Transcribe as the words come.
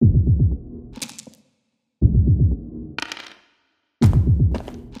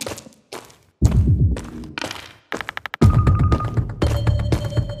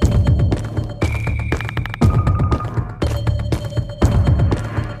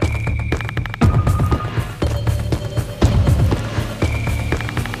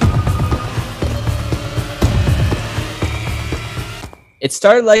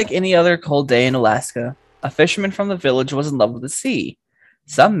started like any other cold day in Alaska. A fisherman from the village was in love with the sea.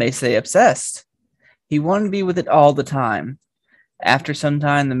 Some may say obsessed. He wanted to be with it all the time. After some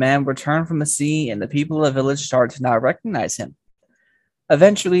time, the man returned from the sea, and the people of the village started to not recognize him.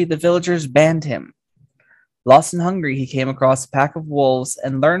 Eventually, the villagers banned him. Lost and hungry, he came across a pack of wolves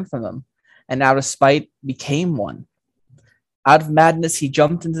and learned from them, and out of spite, became one. Out of madness, he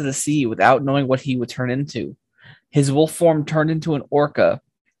jumped into the sea without knowing what he would turn into. His wolf form turned into an orca.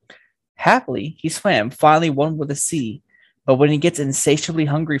 Happily, he swam, finally one with the sea, but when he gets insatiably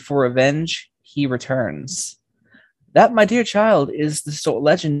hungry for revenge, he returns. That, my dear child, is the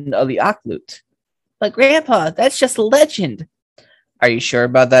legend of the Akhlut. But Grandpa, that's just a legend. Are you sure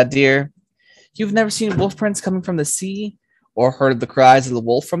about that, dear? You've never seen wolf prints coming from the sea, or heard the cries of the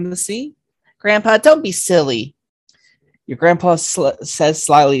wolf from the sea? Grandpa, don't be silly. Your grandpa says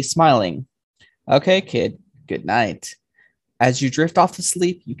slyly, smiling. Okay, kid, good night. As you drift off to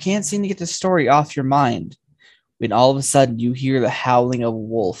sleep, you can't seem to get the story off your mind, when all of a sudden you hear the howling of a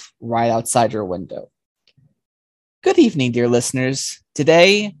wolf right outside your window. Good evening, dear listeners.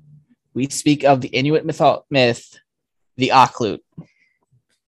 Today, we speak of the Inuit myth, the Akhlut.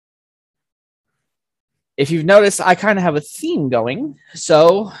 If you've noticed, I kind of have a theme going,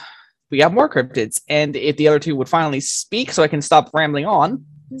 so we got more cryptids. And if the other two would finally speak so I can stop rambling on.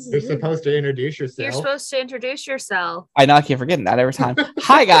 You're supposed to introduce yourself. You're supposed to introduce yourself. I know, I keep forgetting that every time.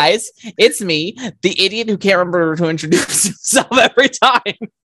 Hi, guys. It's me, the idiot who can't remember to introduce himself every time.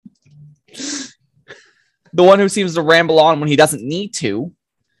 The one who seems to ramble on when he doesn't need to.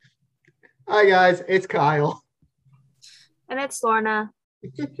 Hi, guys. It's Kyle. And it's Lorna.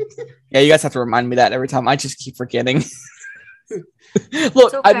 Yeah, you guys have to remind me that every time. I just keep forgetting.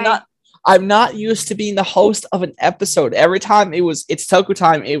 Look, Okay. I'm not used to being the host of an episode. Every time it's Toku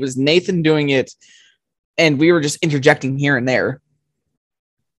time, it was Nathan doing it, and we were just interjecting here and there.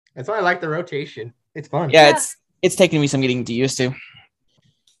 That's why I like the rotation. It's fun. Yeah, it's taking me some getting used to.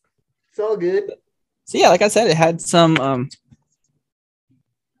 It's all good. So yeah, like I said, it had some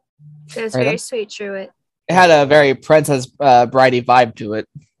It was very sweet, Truett. it had a very Princess Bridey vibe to it.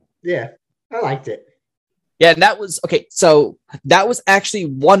 Yeah, I liked it. Yeah, and that was okay. So that was actually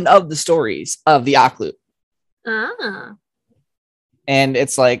one of the stories of the Akhlut. Ah. And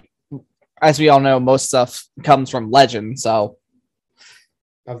it's like, as we all know, most stuff comes from legend. So,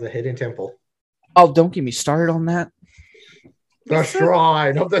 Of the hidden temple. oh, don't get me started on that. The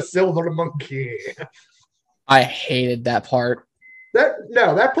shrine of the silver monkey. I hated that part. That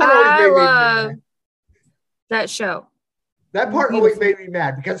part I always made me love mad. that show. That part always made me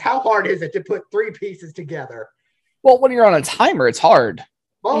mad because how hard is it to put three pieces together? Well, when you're on a timer, it's hard.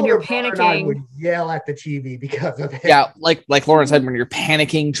 And you're Brother and I panicking. would yell at the TV because of it. Yeah, like Lauren said, when you're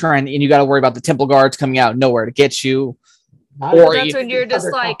panicking, and you got to worry about the temple guards coming out nowhere to get you. Or That's when you're just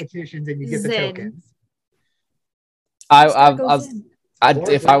other like, competitions and you get the zen. tokens.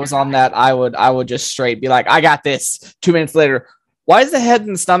 If I was on that, I would just straight be like, I got this. 2 minutes later, why is the head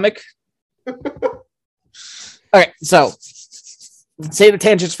and the stomach? Okay, so save the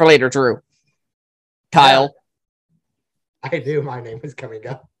tangents for later, Drew. Kyle. I do. My name is coming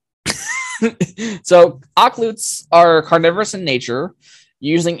up. So Akhluts are carnivorous in nature,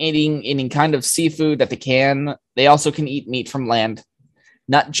 using eating any kind of seafood that they can. They also can eat meat from land,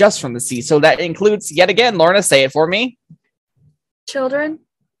 not just from the sea. So that includes, yet again, Lorna, say it for me. Children,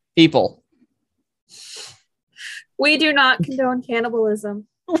 People. we do not condone cannibalism.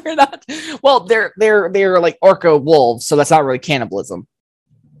 We're not. Well, they're like orca wolves, so that's not really cannibalism.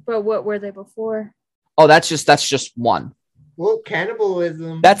 But what were they before? Oh, that's just one. Well,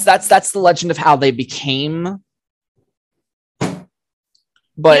 cannibalism. That's the legend of how they became.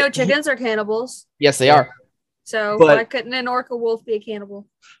 But chickens are cannibals. yes, they are. So But- why couldn't an orca wolf be a cannibal?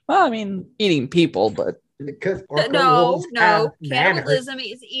 Well, I mean, eating people, but because orca No, wolves have manners. cannibalism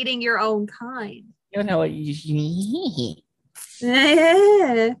is eating your own kind. you know,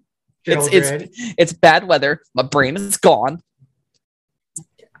 Children. it's bad weather. My brain is gone.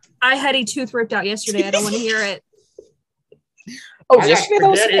 I had a tooth ripped out yesterday. I don't want to hear it. Oh, I yesterday got that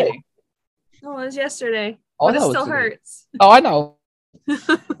was spaghetti. today. No, it was yesterday. Oh, But it no, still it's today. hurts. Oh, I know.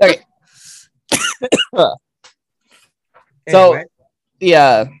 Okay. So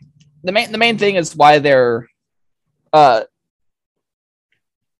Anyway, the main thing is why they're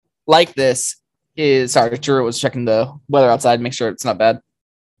like this is, sorry, Drew was checking the weather outside, make sure it's not bad.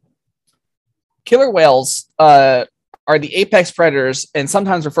 Killer whales are the apex predators and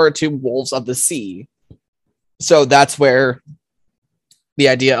sometimes referred to wolves of the sea. So that's where the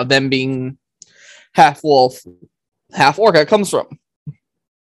idea of them being half wolf, half orca comes from.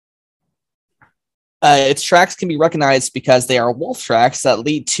 Its tracks can be recognized because they are wolf tracks that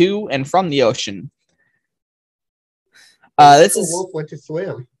lead to and from the ocean. This is wolf went to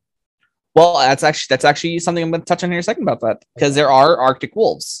swim. Well, that's actually something I'm going to touch on here in a second about that, because there are Arctic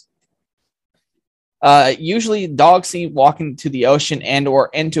wolves. Usually, dogs seen walking to the ocean and or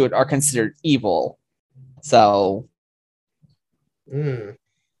into it are considered evil. So,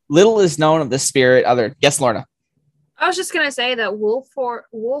 little is known of this spirit. Yes, Lorna. I was just gonna say that wolf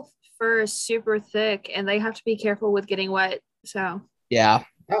fur is super thick, and they have to be careful with getting wet. So yeah.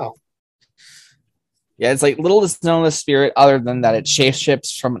 Oh. Yeah, it's like little is known of the spirit other than that it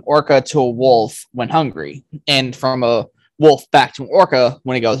shapeshifts from an orca to a wolf when hungry, and from a wolf back to an orca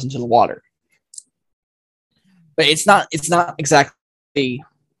when it goes into the water. But it's not exactly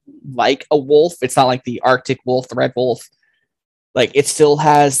like a wolf. It's not like the Arctic wolf, the red wolf. Like, it still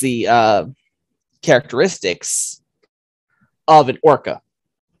has the characteristics of an orca.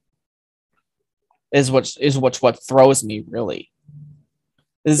 Is what throws me, really.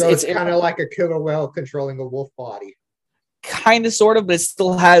 So it's kind of like a killer whale controlling a wolf body. Kind of, sort of, but it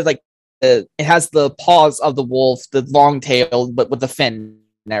still has it has the paws of the wolf, the long tail, but with the fin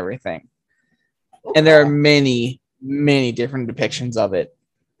and everything. Okay. And there are many, many different depictions of it.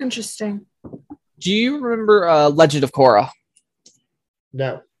 Interesting. Do you remember Legend of Korra?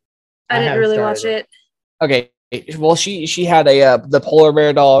 No, I didn't really watch it. Okay, well, she had the polar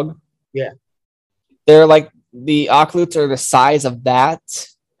bear dog. Yeah, they're like the Akhluts are the size of that,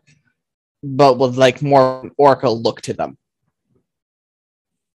 but with like more orca look to them.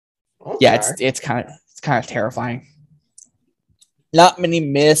 Okay. Yeah, it's kind of terrifying. Not many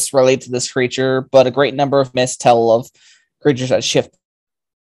myths relate to this creature, but a great number of myths tell of creatures that shift,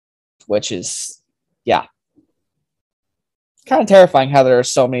 which is, yeah, kind of terrifying how there are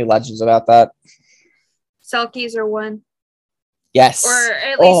so many legends about that. Selkies are one. Yes. Or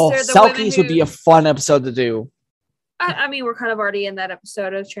at least they're the Selkies would be a fun episode to do. I mean, we're kind of already in that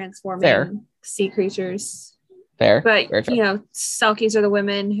episode of transforming sea creatures. Fair. But, Selkies are the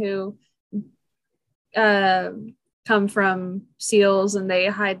women who come from seals, and they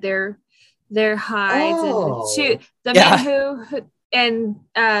hide their hides. Oh. And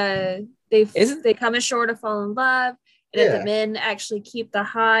the men they come ashore to fall in love. And if the men actually keep the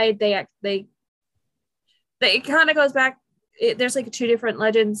hide, they it kind of goes back. There's like two different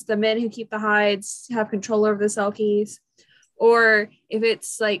legends. The men who keep the hides have control over the Selkies, or if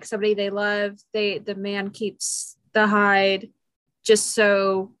it's like somebody they love, the man keeps the hide just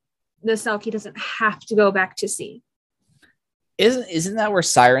so the Selkie doesn't have to go back to sea. Isn't that where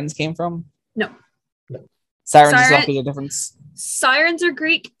sirens came from? No. Sirens and Selkies are different. Sirens are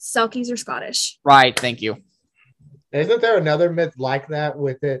Greek. Selkies are Scottish. Right. Thank you. Isn't there another myth like that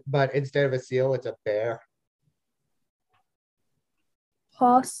with it, but instead of a seal, it's a bear?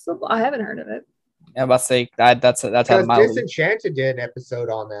 Possible. I haven't heard of it. I'm about to say that's how my Disenchanted did an episode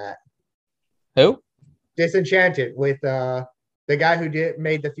on that. Who? Disenchanted with the guy who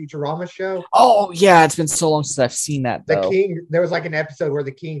made the Futurama show. Oh yeah, it's been so long since I've seen that. The king. There was like an episode where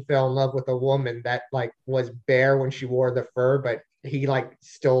the king fell in love with a woman that like was bare when she wore the fur, but he like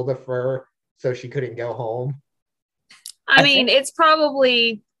stole the fur so she couldn't go home. I mean, it's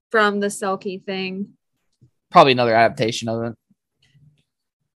probably from the Selkie thing. Probably another adaptation of it.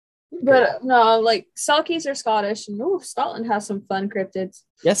 But no, like Selkies are Scottish, and Scotland has some fun cryptids.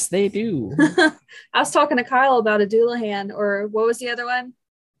 Yes, they do. I was talking to Kyle about a Doulahan, or what was the other one?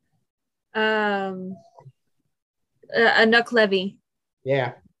 A Nook Levy.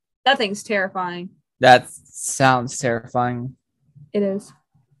 Yeah, that thing's terrifying. That sounds terrifying. It is.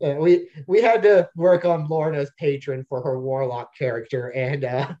 Yeah, we had to work on Lorna's patron for her warlock character,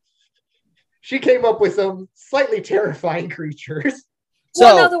 and she came up with some slightly terrifying creatures.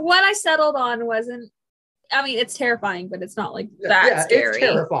 No, the one I settled on wasn't. I mean, it's terrifying, but it's not like that scary. It's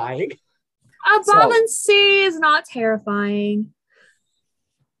terrifying. A Ballin Sea is not terrifying.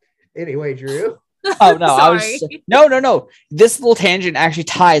 Anyway, Drew. Oh no, no. This little tangent actually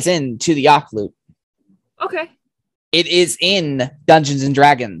ties in to the Akhlut. Okay. It is in Dungeons and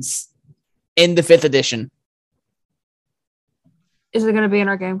Dragons in the 5th edition. Is it going to be in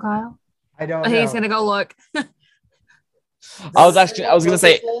our game, Kyle? I don't know. He's going to go look. I was going to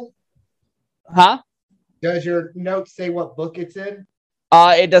say, huh? Does your note say what book it's in?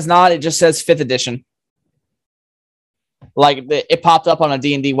 It does not. It just says 5th edition. Like it popped up on a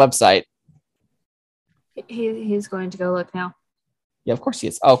D&D website. He's going to go look now. Yeah, of course he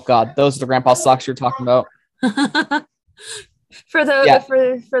is. Oh God, those are the grandpa socks you're talking about. For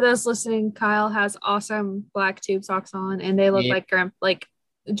those listening, Kyle has awesome black tube socks on, and they look like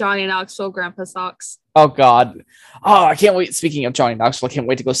Johnny Knoxville grandpa socks. Oh God. Oh, I can't wait. Speaking of Johnny Knoxville, I can't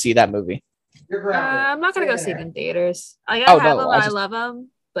wait to go see that movie. You're grounded. I'm not gonna go see it in theaters. I Oh, gotta have no, them. I love them,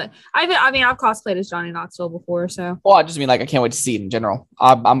 but I mean, I've cosplayed as Johnny Knoxville before, so. Well, I just mean like I can't wait to see it in general.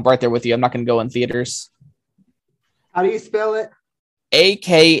 I'm right there with you. I'm not gonna go in theaters. How do you spell it?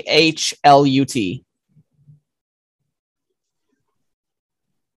 Akhlut.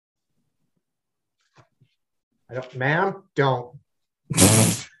 I don't, ma'am, don't.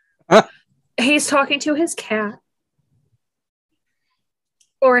 He's talking to his cat.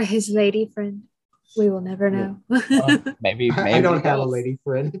 Or his lady friend. We will never know. Maybe I don't have a lady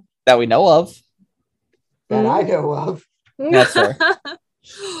friend. That we know of. That I know of. That's fair.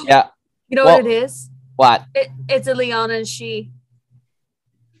 Yeah. You know what it is? What? It's a Liana and she.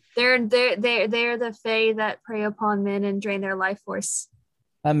 They're the fae that prey upon men and drain their life force.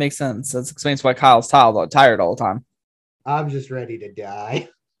 That makes sense. That explains why Kyle's tired all the time. I'm just ready to die.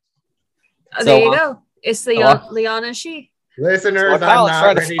 There you go. It's the Liana and she. Listeners, I'm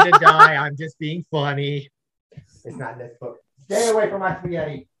not ready to die. I'm just being funny. It's not in this book. Stay away from my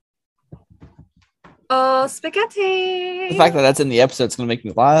spaghetti. Oh, spaghetti. The fact that that's in the episode is going to make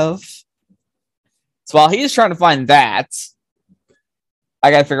me laugh. So while he's trying to find that, I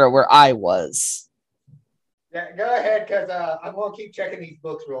got to figure out where I was. Yeah, go ahead, because I'm going to keep checking these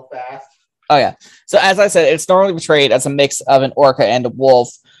books real fast. Oh, yeah. So as I said, it's normally portrayed as a mix of an orca and a wolf,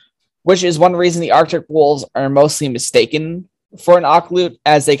 which is one reason the Arctic wolves are mostly mistaken for an Akhlut,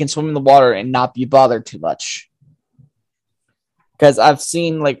 as they can swim in the water and not be bothered too much. Because I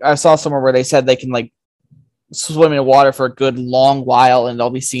saw somewhere where they said they can swim in the water for a good long while and they'll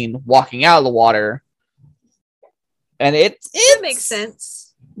be seen walking out of the water. And it makes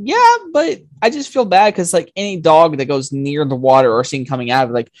sense. Yeah, but I just feel bad because any dog that goes near the water or seen coming out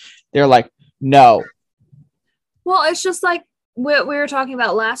of it, they're like, no. Well, it's just like what we were talking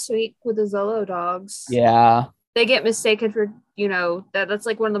about last week with the Zolo dogs. Yeah. They get mistaken for, that's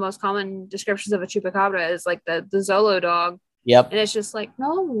like one of the most common descriptions of a chupacabra is like the Zolo dog. Yep. And it's just like,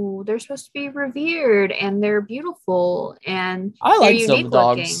 no, they're supposed to be revered and they're beautiful and I like they're unique Zolo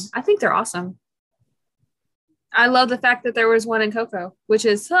looking. dogs. I think they're awesome. I love the fact that there was one in Coco, which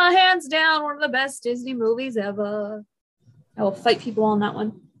is hands down one of the best Disney movies ever. I will fight people on that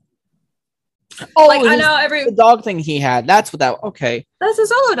one. Oh, I know the dog thing he had. That's what that. Okay, that's a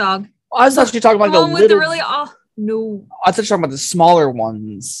Zolo dog. I was actually talking about the one with the really no. I thought you were talking about the smaller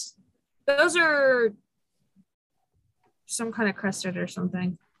ones. Those are some kind of crested or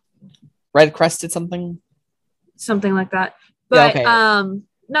something. Red crested something like that. But yeah, okay.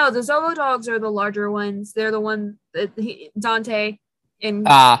 No, the Zolo dogs are the larger ones. They're the one that Dante in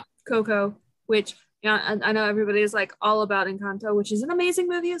Coco, which I know everybody is all about Encanto, which is an amazing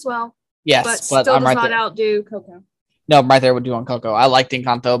movie as well. Yes, but still does not outdo Coco. No, I'm right there with you on Coco. I liked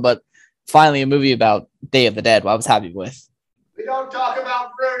Encanto, but finally a movie about Day of the Dead, I was happy with. We don't talk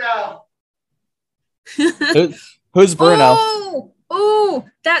about Bruno. Who's Bruno? Oh,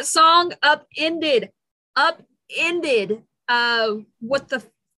 that song upended. What the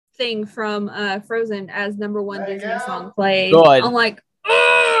thing from Frozen as #1 Disney song played. Good. I'm like,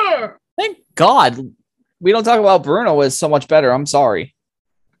 ugh! Thank God we don't talk about Bruno is so much better. I'm sorry.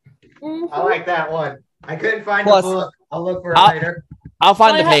 Mm-hmm. I like that one. I couldn't find the book. I'll look for it later. I'll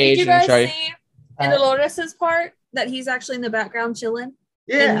find the page and show you. In the Lotus's part that he's actually in the background chilling.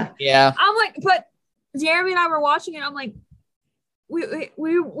 Yeah. Yeah. I'm like, but Jeremy and I were watching it. I'm like, we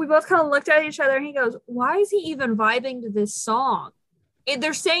both kind of looked at each other and he goes, why is he even vibing to this song?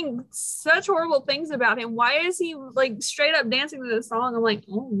 They're saying such horrible things about him. Why is he straight up dancing to this song? I'm like,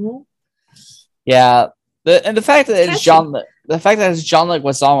 oh. Yeah. The fact that it's John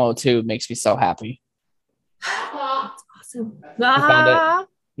Leguizamo too makes me so happy. That's awesome.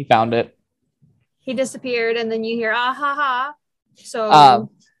 He found it. He disappeared, and then you hear ah ha ha. So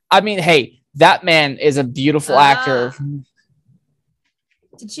I mean, hey, that man is a beautiful actor.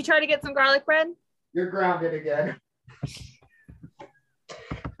 Did she try to get some garlic bread? You're grounded again.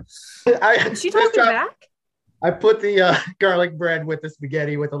 Is she talking back? I put the garlic bread with the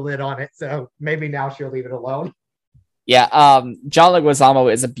spaghetti with a lid on it, so maybe now she'll leave it alone. Yeah, John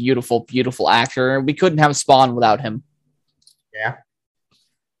Leguizamo is a beautiful, beautiful actor. We couldn't have Spawn without him. Yeah.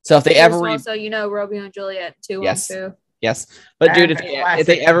 So if they ever also, Romeo and Juliet 2 yes. and 2. Yes. But dude, if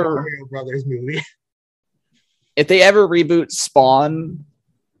they ever Mario Brothers movie. If they ever reboot Spawn,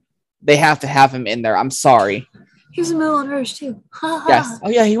 they have to have him in there. I'm sorry. He was in Moulin Rouge too. Yes. Oh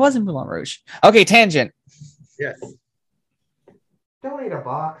yeah, he was in Moulin Rouge. Okay, tangent. Yes. Don't eat a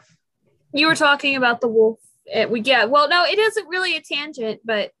box. You were talking about the wolf. Well, no, it isn't really a tangent,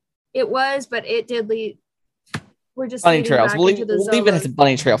 but it did lead. We're just bunny trails. We'll leave it as a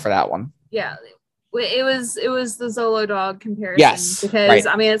bunny trail for that one. Yeah. It was the Zolo dog comparison. Yes, because right.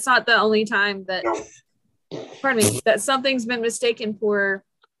 I mean it's not the only time that pardon me, that something's been mistaken for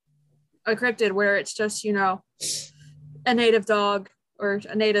a cryptid where it's just, a native dog or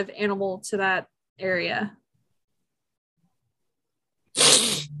a native animal to that area.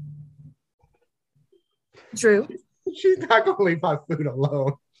 True. She's not going to leave my food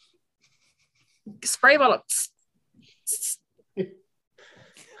alone. Spray bottle. I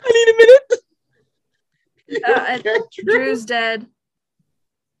need a minute. Drew's dead.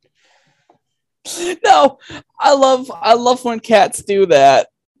 No, I love when cats do that.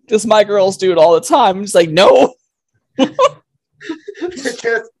 Just my girls do it all the time. I'm just like, no.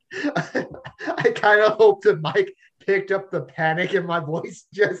 Because I kind of hope that Mike picked up the panic in my voice.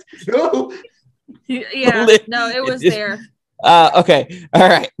 Just no. Yeah, no, it was there. Okay, all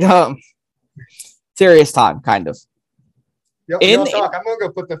right. Serious time, kind of. Y'all talk. I'm gonna go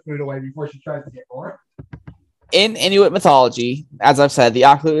put the food away before she tries to get more. In Inuit mythology, as I've said, the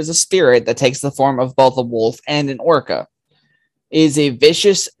Akhlut is a spirit that takes the form of both a wolf and an orca. It is a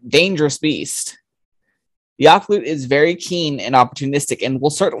vicious, dangerous beast. The Akhlut is very keen and opportunistic and will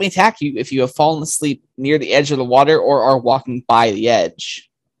certainly attack you if you have fallen asleep near the edge of the water or are walking by the edge.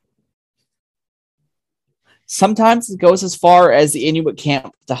 Sometimes it goes as far as the Inuit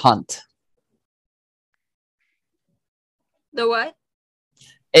camp to hunt. The what?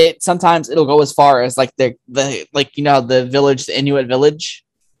 Sometimes it'll go as far as like the village, the Inuit village.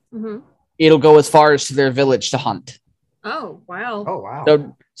 Mm-hmm. It'll go as far as to their village to hunt. Oh wow! Oh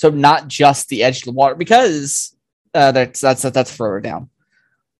wow! So not just the edge of the water, because that's further down.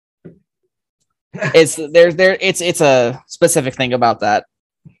 It's a specific thing about that.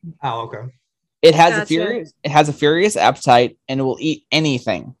 Oh okay. It has a furious appetite and it will eat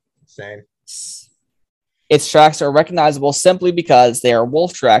anything. Same. Its tracks are recognizable simply because they are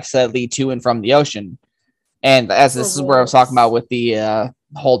wolf tracks that lead to and from the ocean. And as this is where I was talking about with the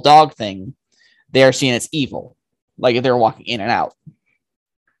whole dog thing, they are seen as evil, like if they're walking in and out.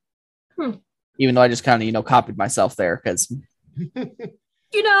 Even though I just kind of copied myself there because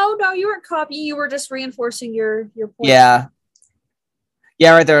no, you weren't copying. You were just reinforcing your point.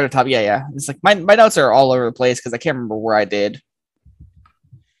 Yeah, right there at the top. Yeah. It's like my notes are all over the place because I can't remember where I did.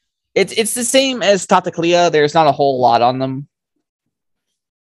 It's the same as Tataclia. There's not a whole lot on them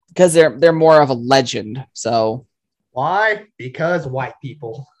because they're more of a legend. So why? Because white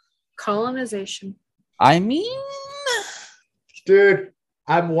people. Colonization. I mean, dude,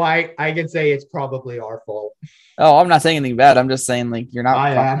 I'm white. I can say it's probably our fault. Oh, I'm not saying anything bad. I'm just saying like you're not.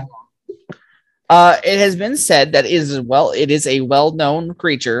 I am. It has been said that it is a well-known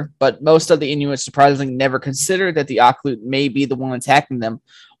creature, but most of the Inuit surprisingly never considered that the Akhlut may be the one attacking them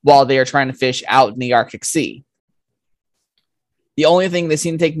while they are trying to fish out in the Arctic Sea. The only thing they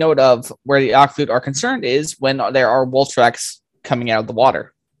seem to take note of where the Akhlut are concerned is when there are wolf tracks coming out of the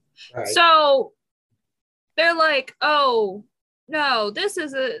water. Right. So they're like, oh no, this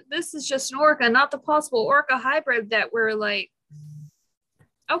is just an orca, not the possible orca hybrid that we're like,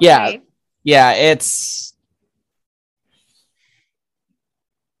 okay. Yeah, it's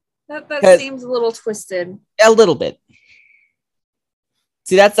that seems a little twisted. A little bit.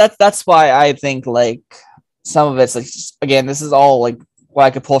 See, that's why I think like some of it's like, again, this is all like what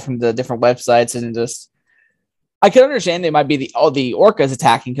I could pull from the different websites and just I can understand they might be the orcas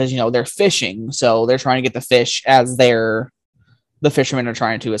attacking because they're fishing, so they're trying to get the fish as the fishermen are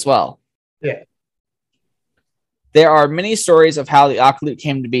trying to as well. Yeah. There are many stories of how the Akhlut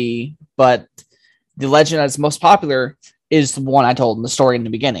came to be, but the legend that's most popular is the one I told in the story in the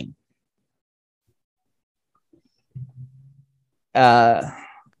beginning. As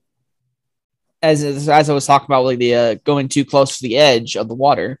I was talking about, like the going too close to the edge of the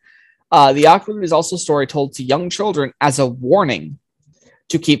water, the Akhlut is also a story told to young children as a warning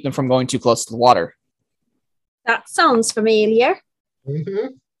to keep them from going too close to the water. That sounds familiar.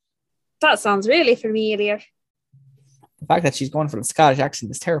 Mm-hmm. That sounds really familiar. The fact that she's going for the Scottish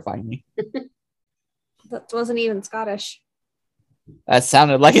accent is terrifying me. That wasn't even Scottish. That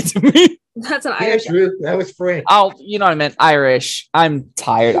sounded like it to me. That's an Irish. That was French. Oh, you know what I meant. Irish. I'm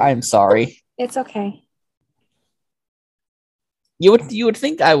tired. I'm sorry. It's okay. You would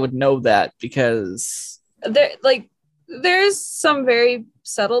think I would know that because there's some very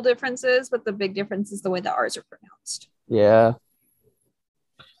subtle differences, but the big difference is the way the R's are pronounced. Yeah.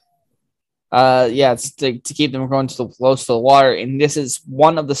 It's to keep them going close to the water, and this is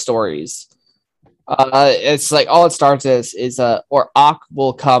one of the stories. It's like all it starts is or Ak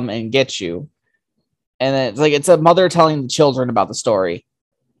will come and get you, and then it's a mother telling the children about the story.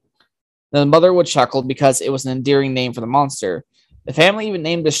 The mother would chuckle because it was an endearing name for the monster, The family even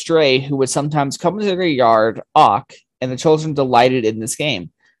named a stray who would sometimes come into their yard Ak, and the children delighted in this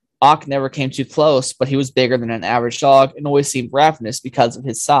game. Ak never came too close, but he was bigger than an average dog and always seemed ravenous because of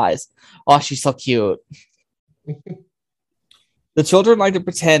his size. Oh, she's so cute. The children liked to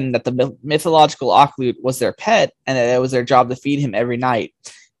pretend that the mythological Akhlut was their pet and that it was their job to feed him every night.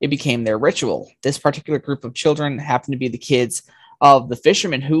 It became their ritual. This particular group of children happened to be the kids of the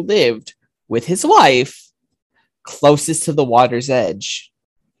fisherman who lived with his wife closest to the water's edge.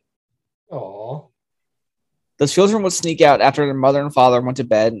 Aww. The children would sneak out after their mother and father went to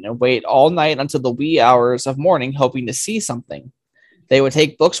bed and wait all night until the wee hours of morning, hoping to see something. They would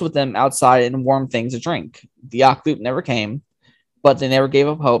take books with them outside and warm things to drink. The Akhlut never came, but they never gave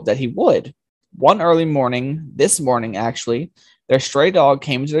up hope that he would. One early morning, this morning actually, their stray dog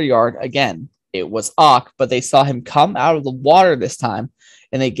came into their yard again. It was Ak, but they saw him come out of the water this time,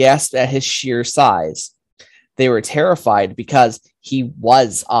 and they gasped at his sheer size. They were terrified because he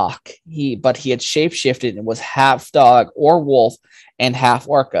was Ak, but he had shapeshifted and was half dog or wolf and half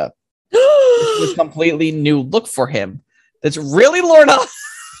orca. It was a completely new look for him. That's really Lorna.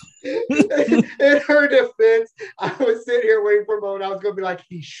 In her defense, I was sitting here waiting for a moment. I was going to be like,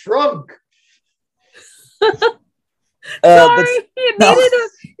 he shrunk. Sorry, it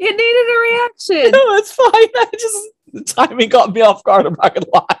needed a reaction. No, it's fine. The timing got me off guard. I'm not gonna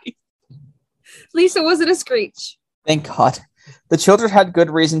lie. At least it wasn't a screech. Thank God. The children had good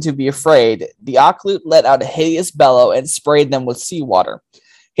reason to be afraid. The Akhlut let out a hideous bellow and sprayed them with seawater.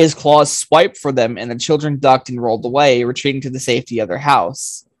 His claws swiped for them, and the children ducked and rolled away, retreating to the safety of their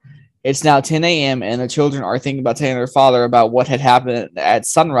house. It's now 10 a.m., and the children are thinking about telling their father about what had happened at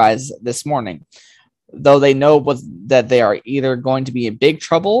sunrise this morning, though they know that they are either going to be in big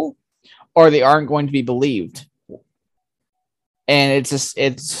trouble or they aren't going to be believed. And it's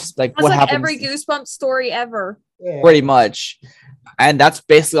like it's what like happens. Every Goosebumps story ever. Yeah. Pretty much. And that's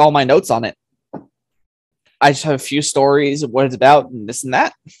basically all my notes on it. I just have a few stories of what it's about and this and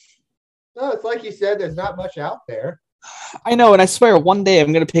that. No, it's like you said, there's not much out there. I know, and I swear one day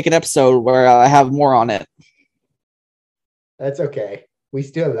I'm going to pick an episode where I have more on it. That's okay. We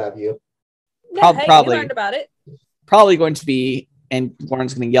still love you. Yeah, hey, you learned about it. Probably going to be, and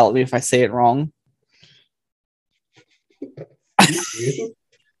Lauren's going to yell at me if I say it wrong.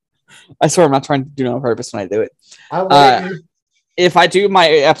 I swear I'm not trying to do it on purpose when I do it. If I do my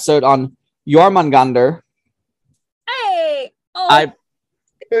episode on Jormungandr, hey, oh,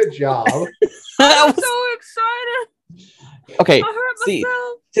 good job. I'm so excited. Okay, I hurt see,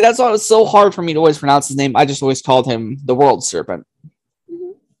 myself. that's why it was so hard for me to always pronounce his name. I just always called him the World Serpent.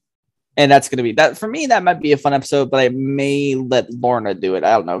 Mm-hmm. And that's going to be that for me. That might be a fun episode, but I may let Lorna do it.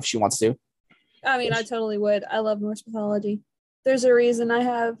 I don't know if she wants to. I mean, I totally would. I love Norse mythology. There's a reason I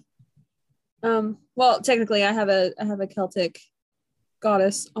have, well, technically I have a Celtic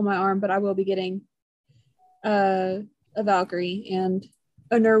goddess on my arm, but I will be getting a Valkyrie and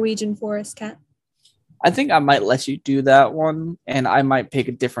a Norwegian forest cat. I think I might let you do that one, and I might pick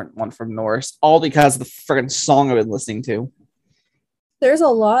a different one from Norse, all because of the freaking song I've been listening to. There's a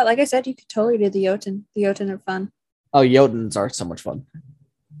lot. Like I said, you could totally do the Jotun. The Jotun are fun. Oh, Jotuns are so much fun.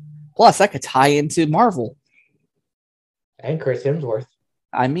 Plus, that could tie into Marvel. And Chris Hemsworth.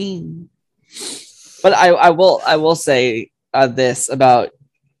 I mean, but I will say this about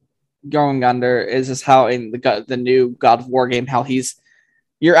Jormungandr is just how in the new God of War game, how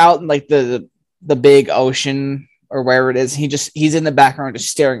you're out in like the big ocean or wherever it is. He's in the background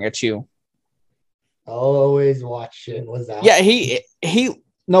just staring at you. Always watching. Was that? Yeah, he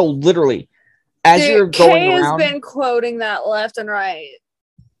no, literally. As you're going around, Kay has been quoting that left and right.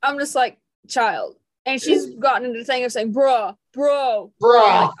 I'm just like, child. And she's gotten into the thing of saying, bro.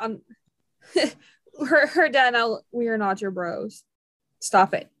 Like, her dad, now, we are not your bros.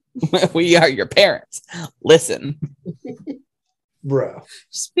 Stop it. We are your parents. Listen. Bro.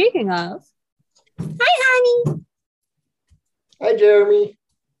 Speaking of, hi, honey. Hi, Jeremy.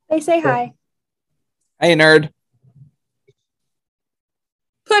 They say hi. Hey, nerd.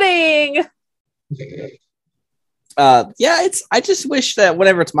 Pudding. Yeah, I just wish that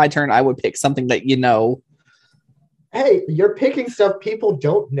whenever it's my turn, I would pick something that you know. Hey, you're picking stuff people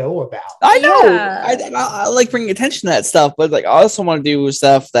don't know about. I know. Yeah. I like bringing attention to that stuff, but like I also want to do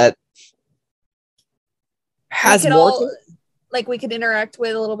stuff that has more to it. Like we could interact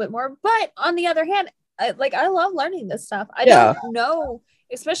with a little bit more. But on the other hand, I love learning this stuff. I don't know,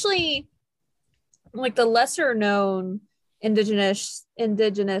 especially like the lesser known indigenous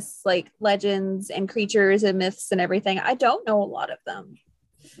like legends and creatures and myths and everything. I don't know a lot of them.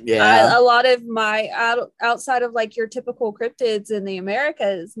 Yeah. A lot of my outside of like your typical cryptids in the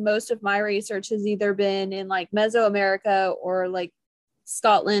Americas, most of my research has either been in like Mesoamerica or like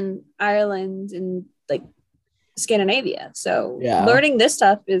Scotland, Ireland, and like Scandinavia. So learning this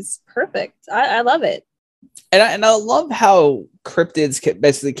stuff is perfect. I love it. And I love how cryptids can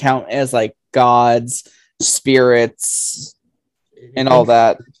basically count as like gods, spirits, and all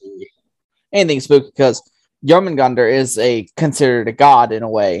that. Anything spooky, because Jormungandr is considered a god in a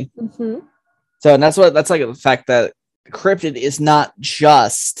way. Mm-hmm. So, and that's like the fact that cryptid is not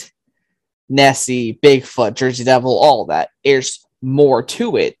just Nessie, Bigfoot, Jersey Devil, all that. There's more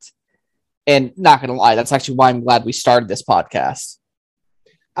to it. And not gonna lie, that's actually why I'm glad we started this podcast.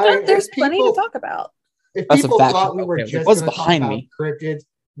 There's plenty to talk about. If people thought we were just going to talk about cryptids,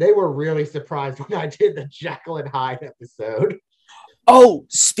 they were really surprised when I did the Jekyll and Hyde episode. Oh,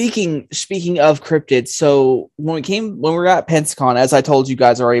 speaking of cryptids, so when we were at Pensacon, as I told you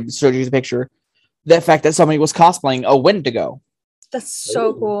guys already, showed you the picture, the fact that somebody was cosplaying a Wendigo. That's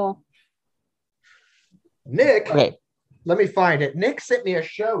so cool. Nick, okay, let me find it. Nick sent me a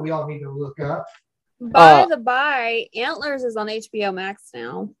show we all need to look up. By the by, Antlers is on HBO Max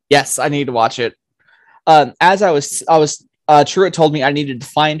now. Yes, I need to watch it. As I was Truett told me I needed to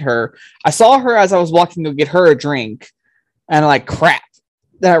find her. I saw her as I was walking to get her a drink, and I'm like, crap.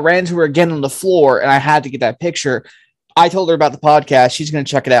 Then I ran into her again on the floor, and I had to get that picture. I told her about the podcast. She's going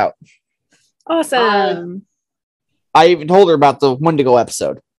to check it out. Awesome. I even told her about the Wendigo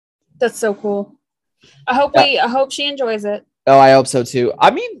episode. That's so cool. I hope she enjoys it. Oh, I hope so too.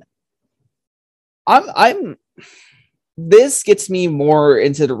 I mean, I'm this gets me more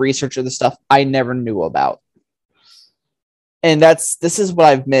into the research of the stuff I never knew about. And this is what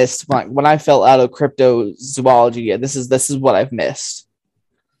I've missed when I fell out of cryptozoology. Yeah, this is what I've missed.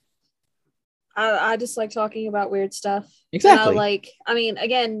 I just like talking about weird stuff. Exactly. I mean,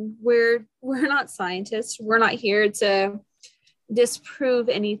 again, we're not scientists. We're not here to disprove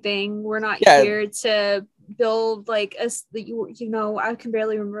anything. We're not here to build like I can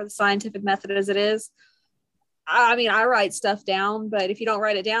barely remember the scientific method as it is. I mean, I write stuff down, but if you don't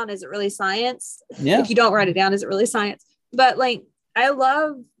write it down, is it really science? Yeah. If you don't write it down, is it really science? But like, I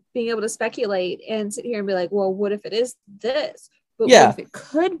love being able to speculate and sit here and be like, well, what if it is this? But what if it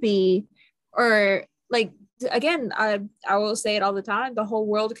could be? Or like, again, I will say it all the time, the whole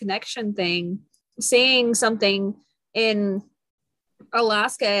world connection thing, seeing something in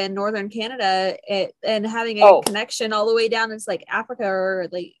Alaska and northern Canada and having a connection all the way down into like Africa or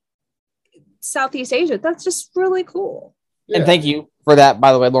like Southeast Asia. That's just really cool. Yeah. And thank you for that,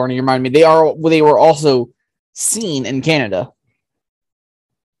 by the way, Lauren. You remind me they were also seen in Canada.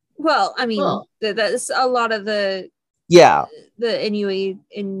 Well, I mean, that's a lot of the Inuit.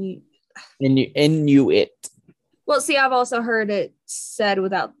 Well, see, I've also heard it said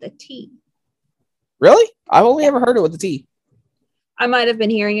without the T. Really? I've only ever heard it with the T. I might have been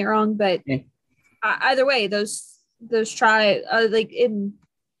hearing it wrong, but either way, those tribes, like in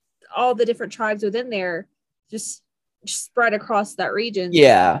all the different tribes within there, just spread across that region.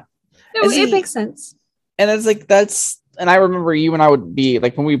 Yeah, it makes sense. And it's like and I remember you and I would be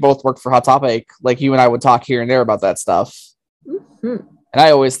like when we both worked for Hot Topic, like you and I would talk here and there about that stuff. Mm-hmm. And I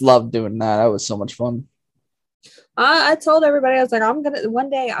always loved doing that. That was so much fun. I told everybody, I was like, one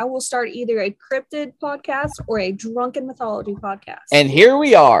day I will start either a cryptid podcast or a drunken mythology podcast. And here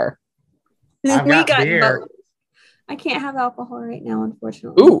we are. We got beer. I can't have alcohol right now,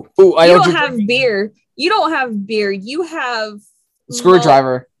 unfortunately. Ooh, I don't have beer. You don't have beer. You have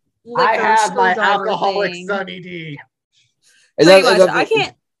screwdriver. I have my alcoholic Sunny D.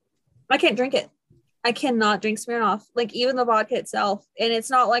 I can't drink it. I cannot drink Smirnoff, like even the vodka itself. And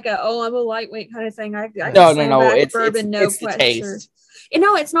it's not like I'm a lightweight kind of thing. No. It's bourbon, no question.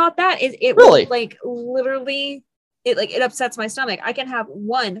 No, it's not that. It really like literally it upsets my stomach. I can have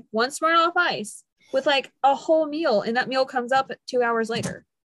one Smirnoff Ice with like a whole meal, and that meal comes up 2 hours later.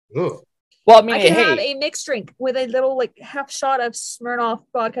 Ooh. Well, I mean, I can have a mixed drink with a little like half shot of Smirnoff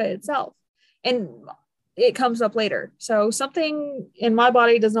vodka itself, and it comes up later. So something in my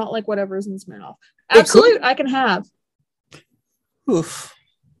body does not like whatever's in Smirnoff. Absolute, I can have. Oof.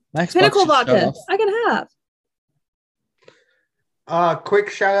 Pinnacle vodka, I can have. Quick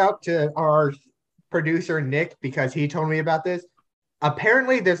shout out to our producer Nick, because he told me about this.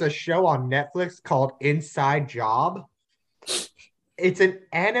 Apparently, there's a show on Netflix called Inside Job. It's an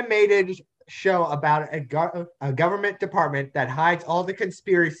animated show about a government department that hides all the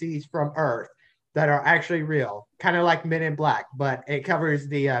conspiracies from Earth that are actually real, kind of like Men in Black, but it covers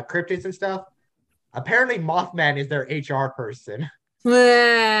the cryptids and stuff. Apparently, Mothman is their HR person.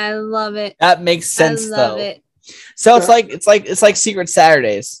 I love it. That makes sense, though. So it's like Secret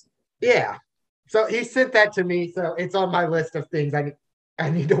Saturdays. Yeah. So he sent that to me, so it's on my list of things I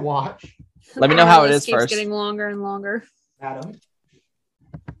need to watch. Let me know how it is keeps first. Getting longer and longer. Adam.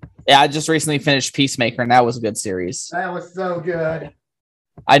 Yeah, I just recently finished Peacemaker, and that was a good series. That was so good.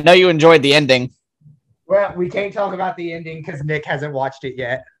 I know you enjoyed the ending. Well, we can't talk about the ending because Nick hasn't watched it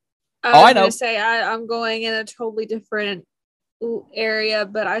yet. I know. I'm going in a totally different area,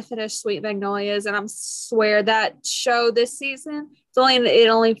 but I finished Sweet Magnolias, and I swear that show this season. It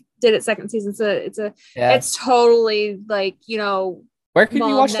only did its second season, so it's totally like, you know. Where could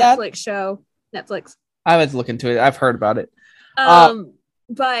you watch Netflix that? show? Netflix. I had to look into it. I've heard about it.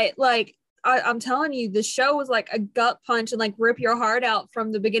 But like I'm telling you, the show was like a gut punch and like rip your heart out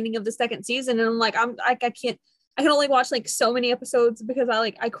from the beginning of the second season. And I'm like, I can only watch like so many episodes because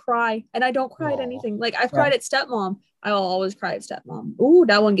I cry, and I don't cry at anything. Like I've cried at Stepmom. I will always cry at Stepmom. Ooh,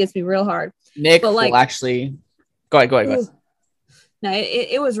 that one gets me real hard. Nick will actually go ahead. No,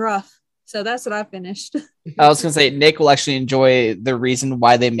 it was rough. So that's what I finished. I was gonna say Nick will actually enjoy the reason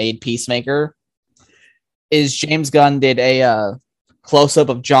why they made Peacemaker. Is James Gunn did a close-up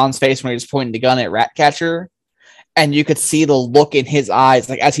of John's face when he was pointing the gun at Ratcatcher, and you could see the look in his eyes,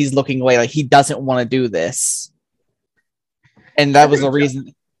 like as he's looking away, like he doesn't want to do this. And that was the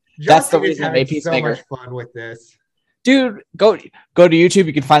reason. That's the reason I made Peacemaker. So much fun with this, dude. Go to YouTube.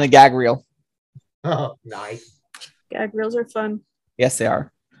 You can find the gag reel. Oh, nice. Gag reels are fun. Yes, they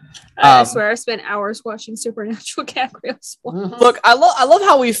are. I swear I spent hours watching Supernatural gag reels. Look, I love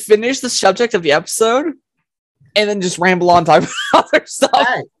how we finished the subject of the episode and then just ramble on talking about other stuff.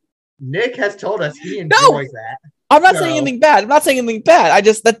 Hey, Nick has told us he enjoys that. I'm not saying anything bad. I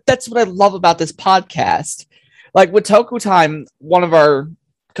just that's what I love about this podcast. Like with Toku Time, one of our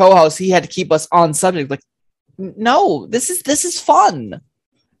co-hosts, he had to keep us on subject. Like, no, this is fun.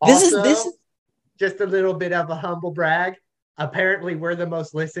 Also, this is just a little bit of a humble brag. Apparently, we're the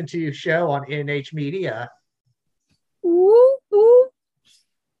most listened to show on NH Media. Ooh.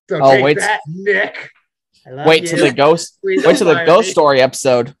 So take that, Nick. Wait till the ghost story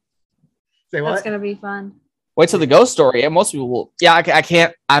episode. Say what? That's gonna be fun. Wait till the ghost story. And most people will. Yeah, I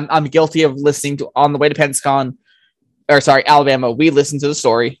can't. I'm guilty of listening to on the way to PennSCon, Alabama. We listened to the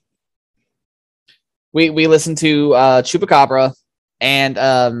story. We listened to Chupacabra and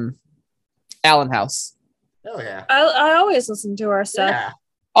Allen House. Oh yeah. I always listen to our stuff. Yeah.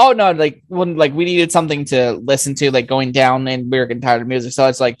 Oh no, like when we needed something to listen to, like going down, and we were getting tired of music, so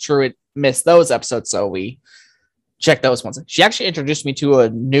it's like Truett missed those episodes, so we checked those ones. She actually introduced me to a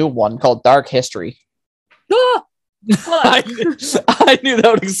new one called Dark History. Oh! I knew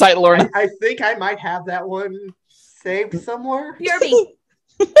that would excite Lorna. I think I might have that one saved somewhere. BRB.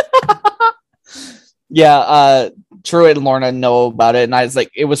 Yeah, Truett and Lorna know about it, and I was like,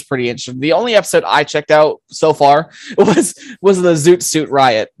 it was pretty interesting. The only episode I checked out so far was the Zoot Suit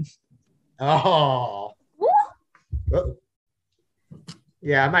Riot. Oh.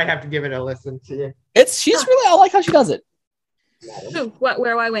 Yeah, I might have to give it a listen to you. I like how she does it. Where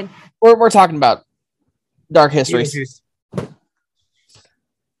do I win? We're talking about Dark Histories.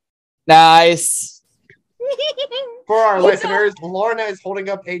 Nice. For our listeners, Lorna is holding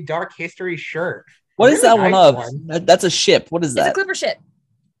up a Dark History shirt. What is that one of? That's a ship. What is that? It's a Clipper ship.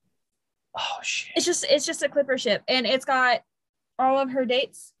 Oh shit! It's just a Clipper ship, and it's got all of her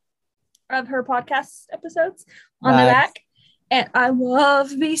dates of her podcast episodes on the back. And I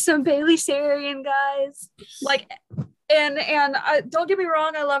love me some Bailey Sarian, guys. Like, and don't get me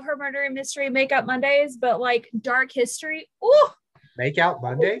wrong, I love her Murder and Mystery Makeup Mondays, but like Dark History, Makeout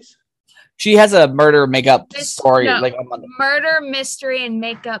Mondays. She has a murder makeup story like on Monday. Murder, Mystery, and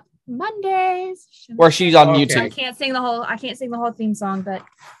Makeup Mondays, where she's on YouTube. I can't sing the whole theme song, but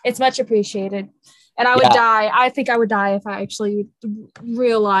it's much appreciated. And I would die. I think I would die if I actually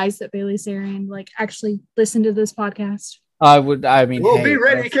realized that Bailey Sarian like actually listened to this podcast. We'll be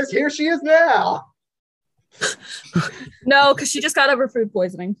ready because here she is now. No, because she just got over food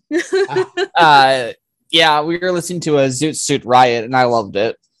poisoning. Yeah, we were listening to a Zoot Suit Riot, and I loved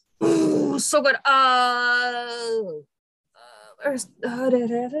it. Ooh, so good. I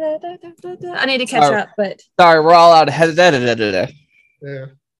need to catch up, but sorry, we're all out ahead. Yeah.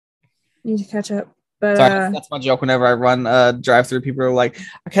 Need to catch up, but sorry, that's my joke. Whenever I run drive-through, people are like,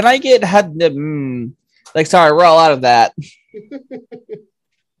 "Can I get head?" Like, sorry, we're all out of that.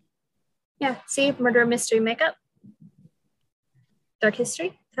 Yeah, see, Murder, Mystery, Makeup, Dark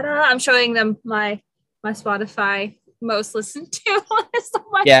History. Ta-da! I'm showing them my Spotify most listened to list on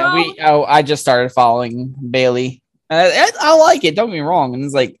my phone. I just started following Bailey. I like it. Don't get me wrong. And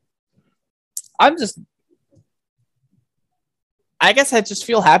it's like, I guess I just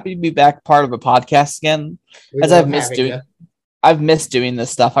feel happy to be back part of a podcast again, as I've missed doing this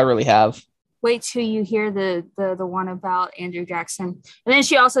stuff. I really have. Wait till you hear the one about Andrew Jackson, and then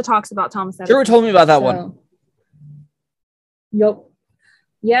she also talks about Thomas Edison. Drew told me about that one. Yep.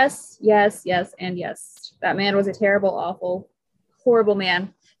 Yes, and yes. That man was a terrible, awful, horrible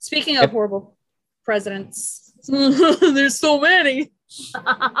man. Speaking of horrible presidents, there's so many.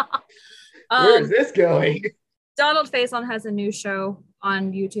 Where is this going? Donald Faison has a new show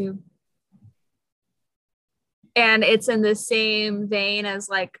on YouTube. And it's in the same vein as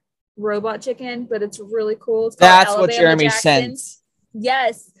like Robot Chicken, but it's really cool. It's That's Alabama what Jeremy Jackson. sent.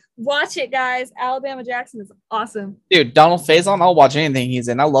 Yes. Watch it, guys. Alabama Jackson is awesome. Dude, Donald Faison, I'll watch anything he's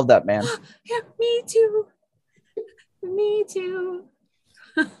in. I love that man. Yeah, me too. Me too.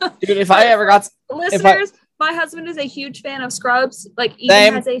 Dude, if I ever got... Listeners, my husband is a huge fan of Scrubs. Like,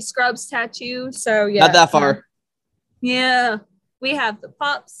 even has a Scrubs tattoo. So, yeah. Not that far. Yeah. We have the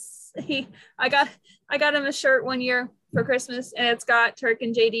pups. I got him a shirt one year for Christmas, and it's got Turk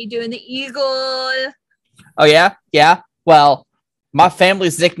and JD doing the eagle. Oh, yeah? Yeah. Well, my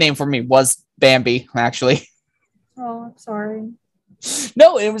family's nickname for me was Bambi, actually. Oh, I'm sorry.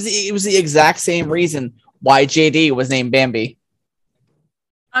 No, it was the exact same reason why JD was named Bambi.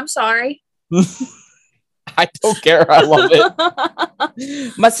 I'm sorry. I don't care. I love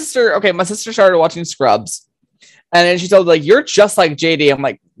it. My sister started watching Scrubs, and then she told me, like, you're just like JD. I'm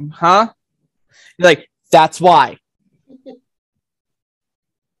like, huh? You're like, that's why.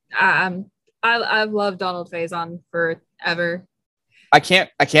 I've loved Donald Faison forever. I can't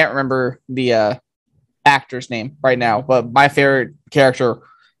remember the actor's name right now, but my favorite character,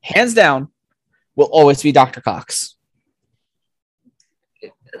 hands down, will always be Dr. Cox.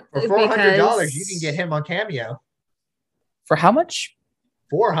 For $400, you can get him on Cameo. For how much?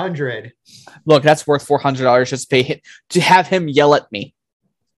 $400. Look, that's worth $400 just to have him yell at me.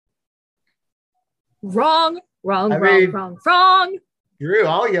 Wrong. Drew,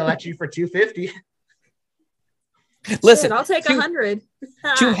 I'll yell at you for $250. Listen, Shit, I'll take 100.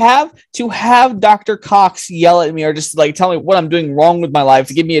 to have Dr. Cox yell at me or just like tell me what I'm doing wrong with my life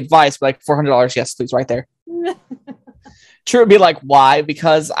to give me advice, but like $400, yes, please, right there. True would be like, why?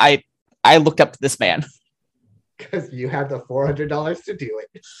 Because I looked up to this man. Because you had the $400 to do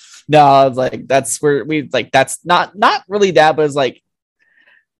it. No, it's like that's where we like that's not really that, but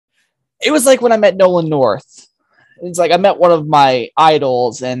it was like when I met Nolan North. It's like I met one of my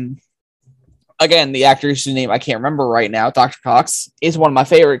idols, and again, the actor's name I can't remember right now. Dr. Cox is one of my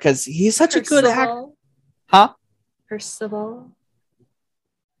favorite because he's such a good actor. Huh? Percival.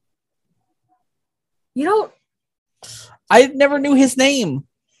 You don't. I never knew his name.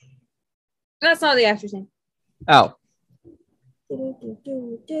 That's not the actor's name. Oh.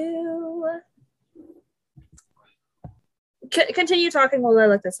 Continue talking while I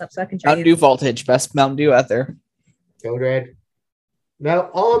look this up so I can check. Mountain Dew Voltage, best Mountain Dew out there. Go Red. No,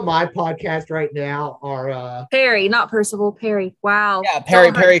 all of my podcasts right now are Perry, not Percival. Perry. Wow. Yeah,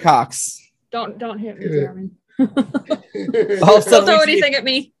 Perry Cox. Don't hit me, German. Don't throw anything at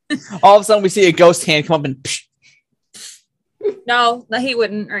me. All of a sudden, we see a ghost hand come up and. Psh. No, he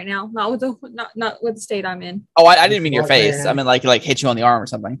wouldn't right now. Not with the state I'm in. Oh, I didn't mean your face. I mean like hit you on the arm or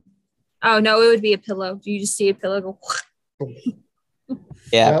something. Oh no, it would be a pillow. Do you just see a pillow go?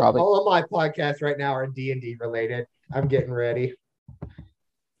 Yeah, probably. All of my podcasts right now are D&D related. I'm getting ready.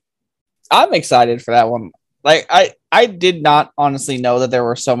 I'm excited for that one. Like I did not honestly know that there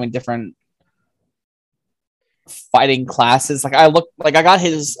were so many different fighting classes. Like I got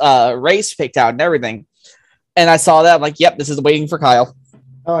his race picked out and everything. And I saw that, I'm like, yep, this is waiting for Kyle.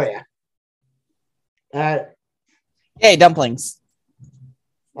 Oh, yeah. Hey, dumplings.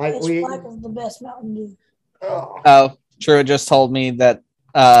 Like Pitch Black is the best Mountain Dew. Oh, True just told me that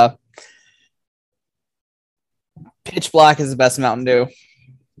Pitch Black is the best Mountain Dew.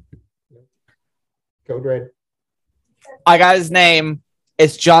 Code Red. I got his name.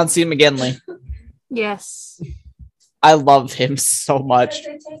 It's John C. McGinley. Yes. I love him so much.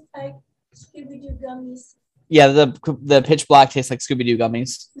 They taste like Scooby-Doo gummies. Yeah, the Pitch Black tastes like Scooby-Doo gummies.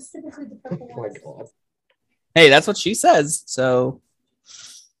 Specifically the purple Oh my ones. God. Hey, that's what she says. So,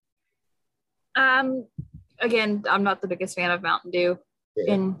 again, I'm not the biggest fan of Mountain Dew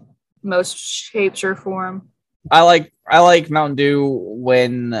in most shapes or form. I like Mountain Dew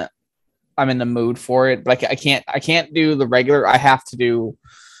when I'm in the mood for it, but I can't do the regular. I have to do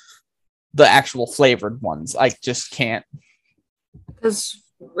the actual flavored ones. I just can't. Because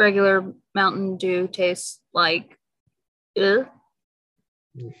regular Mountain Dew tastes like no,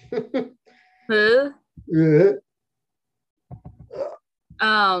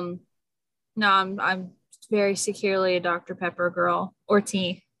 I'm very securely a Dr. Pepper girl or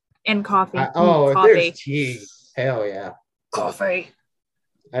tea and coffee. If Coffee. there's tea, hell yeah. Coffee.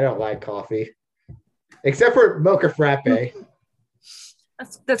 I don't like coffee. Except for mocha frappe.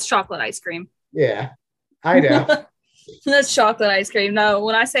 That's chocolate ice cream. Yeah, I know. That's chocolate ice cream. No,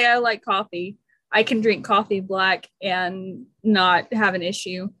 when I say I like coffee, I can drink coffee black and not have an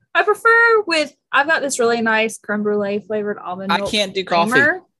issue. I prefer I've got this really nice creme brulee flavored almond milk. I can't do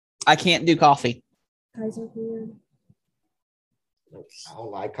coffee. I can't do coffee. Guys are weird. I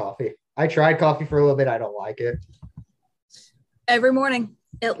don't like coffee. I tried coffee for a little bit. I don't like it. Every morning,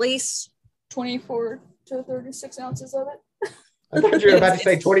 at least 24 to 36 ounces of it. I thought you were about to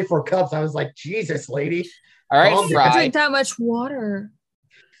say 24 cups. I was like, Jesus, lady. All right, I drink that much water.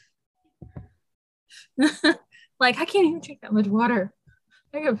 Like, I can't even drink that much water.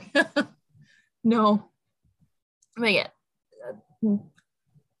 No. But yeah,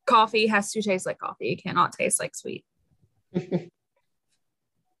 coffee has to taste like coffee. It cannot taste like sweet.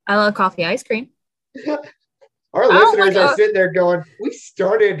 I love coffee ice cream. Our listeners are sitting there going, we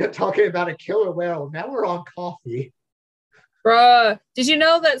started talking about a killer whale. Now we're on coffee. Bruh, did you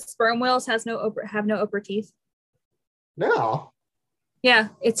know that sperm whales have no upper teeth? No. Yeah,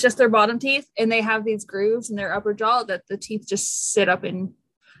 it's just their bottom teeth, and they have these grooves in their upper jaw that the teeth just sit up in.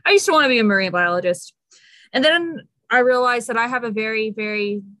 I used to want to be a marine biologist. And then I realized that I have a very,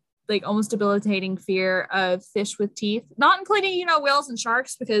 very, like, almost debilitating fear of fish with teeth, not including, whales and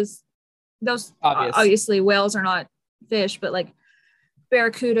sharks, because those obviously whales are not fish, but like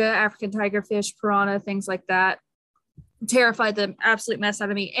barracuda, African tigerfish, piranha, things like that terrified the absolute mess out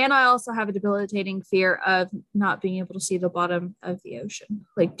of me. And I also have a debilitating fear of not being able to see the bottom of the ocean,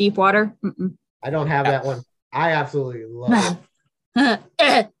 like deep water. Mm-mm. I don't have that one. I absolutely love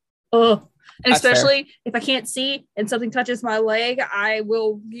it. Oh. And That's especially if I can't see and something touches my leg, I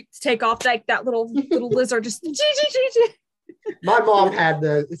will take off that little lizard. Just my mom had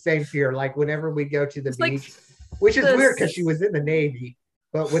the same fear. Like whenever we go to the beach, which is weird because she was in the Navy.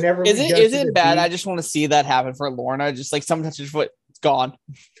 But whenever is it bad? I just want to see that happen for Lorna. Just like someone touches your foot, it's gone.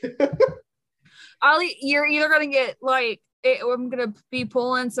 Ollie, you're either gonna get I'm gonna be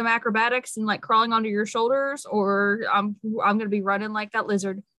pulling some acrobatics and like crawling onto your shoulders, or I'm gonna be running like that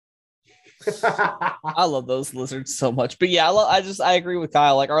lizard. I love those lizards so much. But yeah, I agree with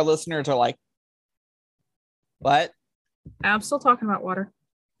Kyle. Like our listeners are like, what? I'm still talking about water.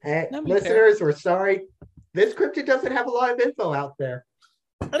 Hey, listeners, we're sorry. This cryptid doesn't have a lot of info out there.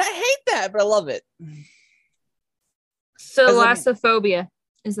 And I hate that, but I love it. Thalassophobia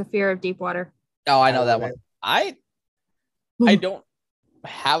is the fear of deep water. Oh, I know that one. I don't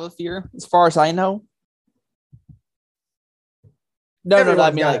have a fear as far as I know. No, I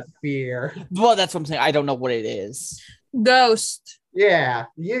mean like fear. Well, that's what I'm saying. I don't know what it is. Ghost. Yeah,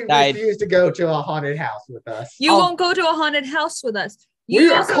 you refuse to go to a haunted house with us. You won't go to a haunted house with us. We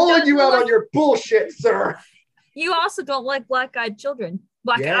are calling you out on your bullshit, sir. You also don't like black-eyed children.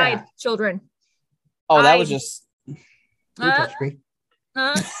 Black-eyed children. Oh, that was just. Touch me.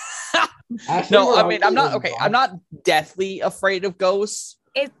 No, I mean I'm not okay. I'm not deathly afraid of ghosts.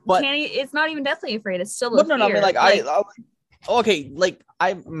 It's not even deathly afraid. It's still a fear. No. I mean, like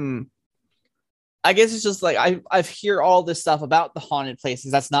I guess it's just like I've hear all this stuff about the haunted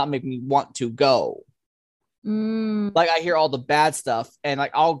places. That's not making me want to go. Like I hear all the bad stuff, and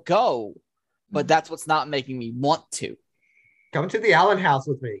like I'll go, but that's what's not making me want to. Come to the Allen house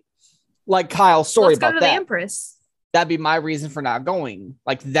with me. Like Kyle, sorry about that. Let's go to the Empress. That'd be my reason for not going.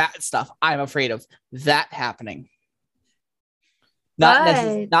 Like that stuff, I'm afraid of that happening.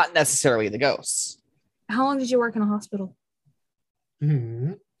 Not necessarily the ghosts. How long did you work in a hospital?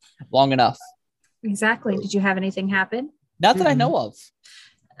 Mm-hmm. Long enough. Exactly. Did you have anything happen? Not that I know of.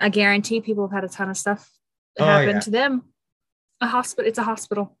 I guarantee people have had a ton of stuff happen to them. It's a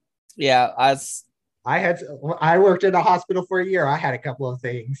hospital. Yeah, I worked in a hospital for a year. I had a couple of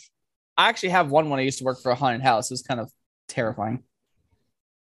things. I actually have one when I used to work for a haunted house. It was kind of terrifying.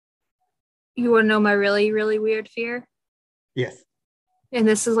 You want to know my really, really weird fear? Yes. And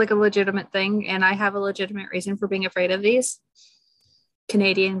this is like a legitimate thing, and I have a legitimate reason for being afraid of these.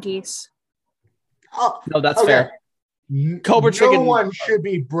 Canadian geese. Oh, no, that's fair. Cobra chicken. No one should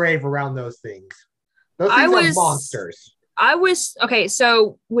be brave around those things. Those things are monsters.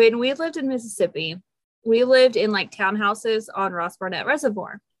 So when we lived in Mississippi, we lived in like townhouses on Ross Barnett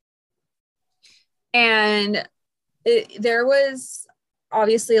Reservoir. And there was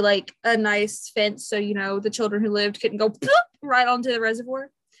obviously like a nice fence. So, the children who lived couldn't go right onto the reservoir.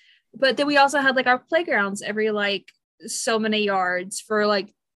 But then we also had like our playgrounds every like so many yards for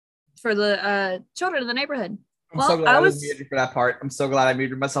the children in the neighborhood. I'm so glad I was muted for that part. I'm so glad I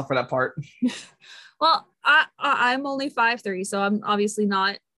muted myself for that part. Well, I'm only 5'3", so I'm obviously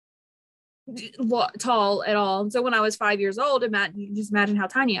not tall at all. So when I was 5 years old, you just imagine how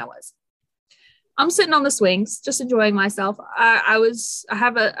tiny I was. I'm sitting on the swings, just enjoying myself. I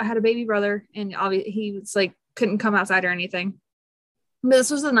had a baby brother, and obviously he was like couldn't come outside or anything. But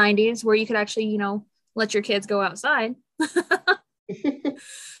this was the 90s where you could actually, let your kids go outside. But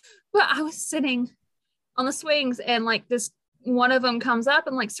I was sitting on the swings, and like this one of them comes up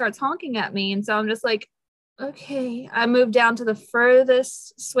and like starts honking at me, and so I'm just like, okay. I moved down to the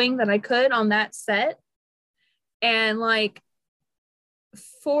furthest swing that I could on that set, and like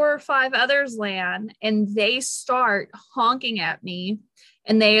 4 or 5 others land, and they start honking at me,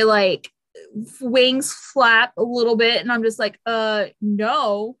 and they like wings flap a little bit, and I'm just like,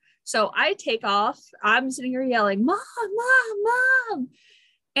 no. So I take off. I'm sitting here yelling, "Mom, mom, mom."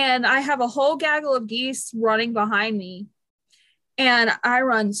 And I have a whole gaggle of geese running behind me. And I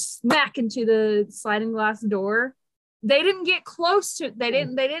run smack into the sliding glass door. They didn't get close to, they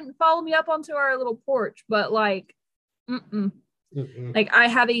didn't follow me up onto our little porch, but like, like I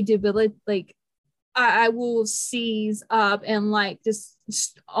have a debility, like I will seize up and like just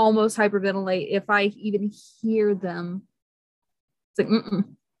almost hyperventilate if I even hear them. It's like,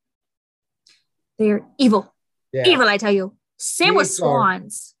 they're evil. Yeah. Evil, I tell you. Same with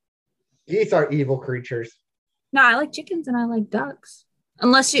swans. Geese are evil creatures. No, I like chickens and I like ducks.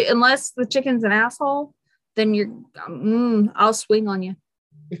 Unless the chicken's an asshole, then I'll swing on you.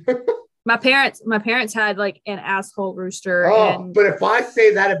 My parents had like an asshole rooster. But if I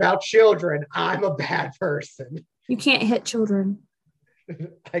say that about children, I'm a bad person. You can't hit children.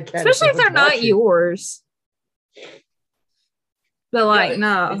 I can't, especially if they're not yours. But like,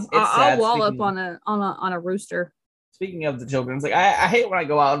 no, I'll wallop on a rooster. Speaking of the children, it's like I hate when I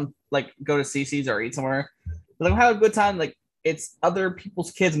go out and like go to CC's or eat somewhere. But I have a good time. Like it's other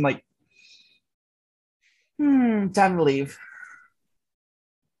people's kids. I'm like, time to leave.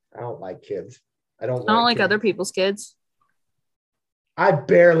 I don't like kids. I don't like other people's kids. I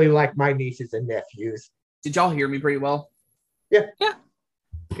barely like my nieces and nephews. Did y'all hear me pretty well? Yeah. Yeah.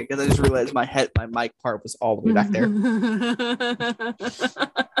 Okay, because I just realized my mic part was all the way back there.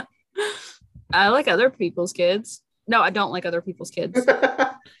 I like other people's kids. No, I don't like other people's kids.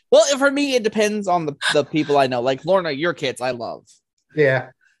 Well, for me, it depends on the people I know. Like Lorna, your kids, I love. Yeah.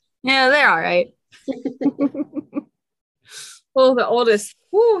 Yeah, they're all right. Well,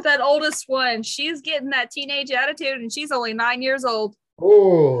 that oldest one, she's getting that teenage attitude, and she's only 9 years old.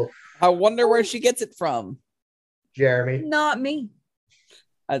 Oh, I wonder where she gets it from. Jeremy. Not me.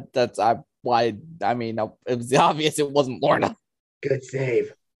 It was obvious it wasn't Lorna. Good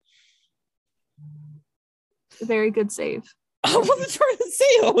save. Very good save. I wasn't trying to say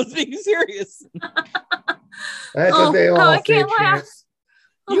I was being serious. That's what they all I can't laugh.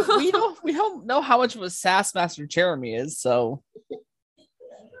 We don't know how much of a sass master Jeremy is, so.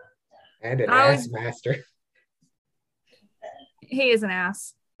 And an ass master. He is an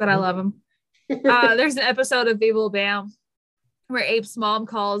ass, but I love him. There's an episode of Viva Bam where Ape's mom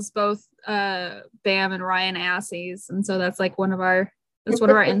calls both Bam and Ryan assies, and so that's like one of our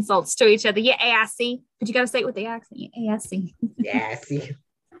insults to each other. Yeah, assy. But you gotta say it with the accent. Yeah, assy. Assy.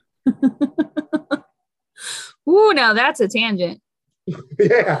 Ooh, now that's a tangent.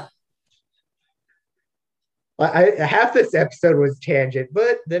 Yeah. Half this episode was tangent,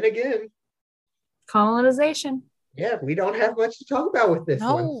 but then again, colonization. Yeah, we don't have much to talk about with this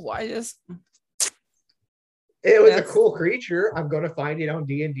one. No, it was a cool creature. I'm gonna find it on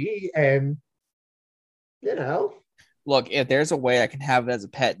D&D, and look, if there's a way I can have it as a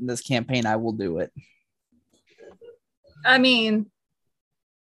pet in this campaign, I will do it. I mean,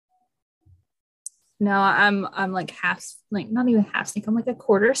 no, I'm like not even half snake. I'm like a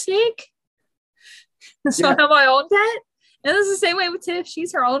quarter snake. So I have my own pet, and this is the same way with Tiff.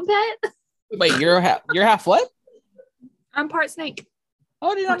 She's her own pet. Wait, you're half what? I'm part snake.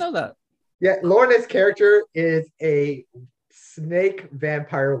 Oh, I did not know that. Yeah, Lorna's character is a snake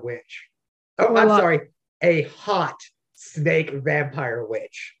vampire witch. Oh, I'm sorry, a hot snake vampire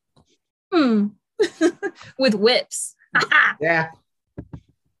witch. With whips. Yeah.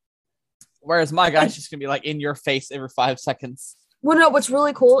 Whereas my guy's just gonna be like in your face every 5 seconds. Well, no, what's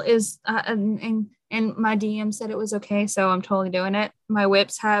really cool is, and my DM said it was okay, so I'm totally doing it. My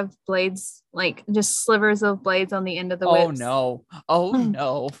whips have blades, like just slivers of blades on the end of the whips. Oh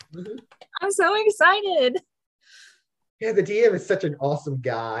no. I'm so excited. Yeah, the DM is such an awesome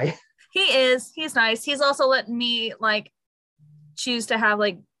guy. He is. He's nice. He's also letting me like choose to have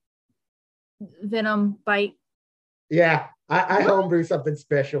like venom bite. Yeah, I homebrew something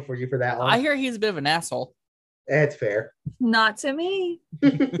special for you for that one. I hear he's a bit of an asshole. That's fair. Not to me.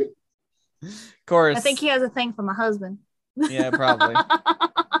 Of course. I think he has a thing for my husband. Yeah, probably.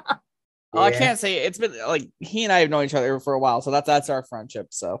 Yeah. I can't say it's been like he and I have known each other for a while, so that's our friendship.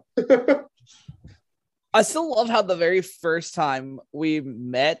 So I still love how the very first time we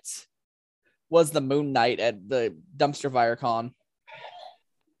met was the Moon Night at the Dumpster Fire Con.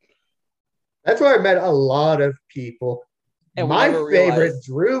 That's where I met a lot of people. And my favorite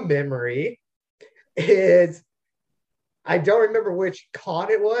Drew memory is I don't remember which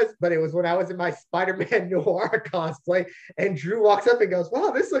con it was, but it was when I was in my Spider-Man Noir cosplay, and Drew walks up and goes, "Wow,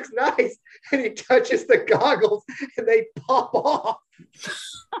 this looks nice," and he touches the goggles, and they pop off.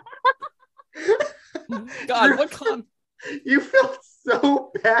 God, Drew, what con? You felt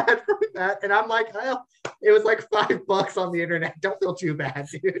so bad for that, and I'm like, well, it was like $5 on the internet. Don't feel too bad,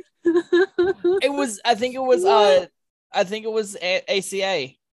 dude. It was. I think it was. I think it was ACA.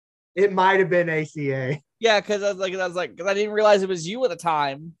 It might have been ACA. Yeah, because I was like, because I didn't realize it was you at the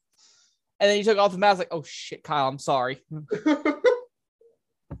time, and then you took off the mask. Like, oh shit, Kyle, I'm sorry.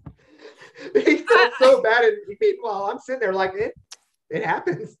 He felt so bad, and meanwhile, I'm sitting there like, it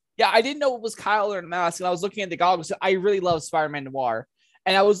happens. Yeah, I didn't know it was Kyle or the mask, and I was looking at the goggles. I really love Spider-Man Noir,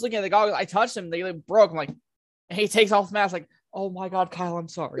 and I was looking at the goggles. I touched them; they broke. I'm like, and he takes off the mask. Like, oh my god, Kyle, I'm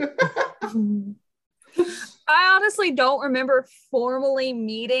sorry. I honestly don't remember formally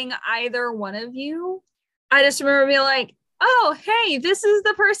meeting either one of you. I just remember being like, oh, hey, this is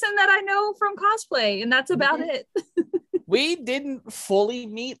the person that I know from cosplay. And that's about it. We didn't fully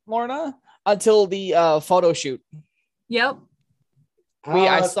meet Lorna until the photo shoot. Yep.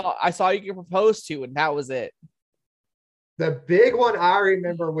 I saw you get proposed to, and that was it. The big one I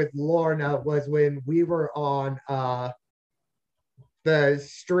remember with Lorna was when we were on the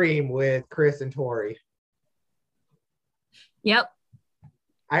stream with Chris and Tori. Yep.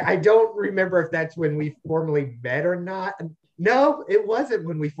 I don't remember if that's when we formally met or not. No, it wasn't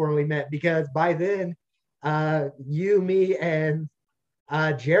when we formally met, because by then you, me, and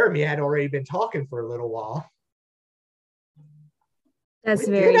Jeremy had already been talking for a little while. That's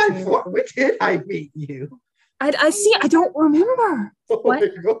very true. When did I meet you? I see. I don't remember. What?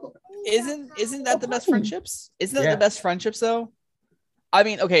 Isn't that the best friendships? Isn't that the best friendships though? I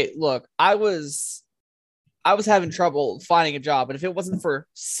mean, okay, look, I was having trouble finding a job, but if it wasn't for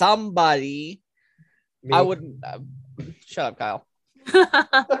somebody, Me. I wouldn't. Shut up, Kyle.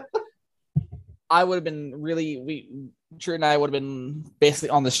 I would have been Drew and I would have been basically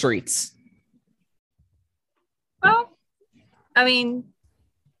on the streets. Well, I mean,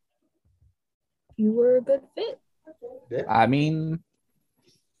 you were a good fit. Yeah. I mean,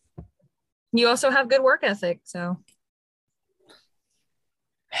 you also have good work ethic, so.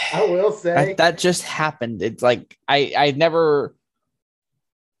 I will say that just happened. It's like I never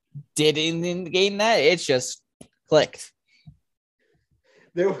did anything to gain that. It's just clicked.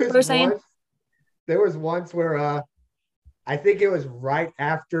 There was once where I think it was right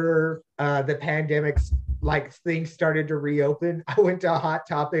after the pandemic, like things started to reopen. I went to a Hot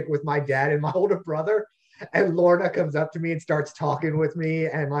Topic with my dad and my older brother, and Lorna comes up to me and starts talking with me,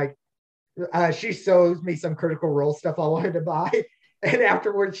 and like she shows me some Critical Role stuff I wanted to buy. And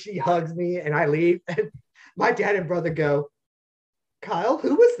afterwards, she hugs me, and I leave. And my dad and brother go, "Kyle,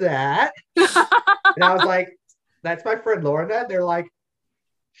 who was that?" And I was like, "That's my friend Lorna." They're like,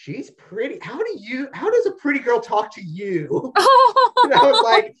 "She's pretty. How does a pretty girl talk to you?" And I was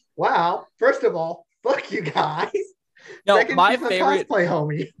like, "Wow, first of all, fuck you guys." No, Second, my she's a favorite cosplay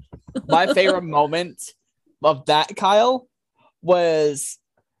homie. My favorite moment of that, Kyle, was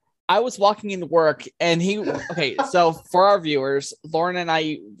I was walking into work, and so for our viewers, Lauren and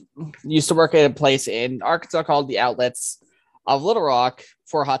I used to work at a place in Arkansas called the Outlets of Little Rock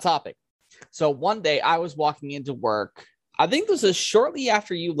for Hot Topic. So one day I was walking into work. I think this was shortly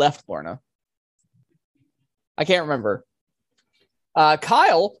after you left, Lorna. I can't remember.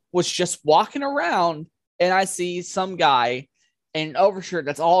 Kyle was just walking around, and I see some guy in an overshirt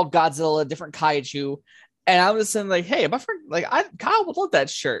that's all Godzilla, different kaiju. And I was just saying, like, hey, my friend, like, Kyle would love that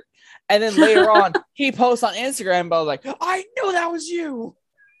shirt. And then later on, he posts on Instagram, but I was like, I knew that was you.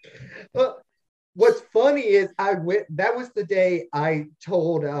 What's funny is that was the day I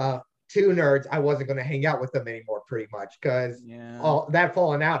told two nerds I wasn't going to hang out with them anymore, pretty much, because all that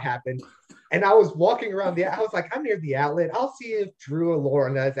falling out happened. And I was walking around I was like, I'm near the outlet. I'll see if Drew or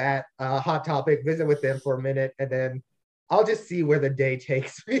Lorna's at Hot Topic, visit with them for a minute, and then I'll just see where the day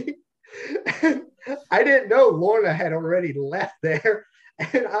takes me. And I didn't know Lorna had already left there.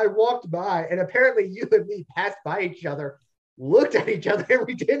 And I walked by, and apparently you and me passed by each other, looked at each other, and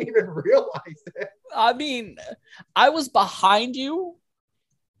we didn't even realize it. I mean, I was behind you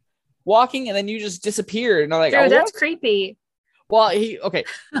walking, and then you just disappeared. And I'm like, Dude, that's creepy. Well, he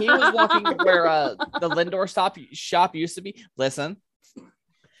was walking where the Lindor shop used to be. Listen,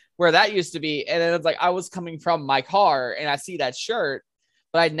 where that used to be, and then it's like I was coming from my car and I see that shirt,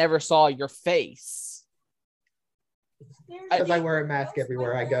 but I never saw your face. Because I wear a mask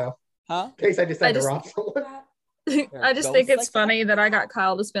everywhere I go. Huh? In case I decide to rob someone. I just think it's funny that I got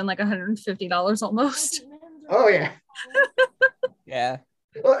Kyle to spend like $150 almost. Oh yeah. Yeah.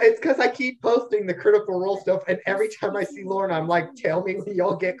 Well, it's because I keep posting the Critical Role stuff, and every time I see Lauren, I'm like, "Tell me when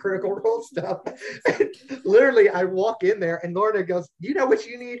y'all get Critical Role stuff." And literally, I walk in there, and Lorna goes, "You know what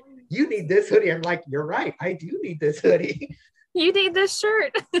you need? You need this hoodie." I'm like, "You're right. I do need this hoodie." You need this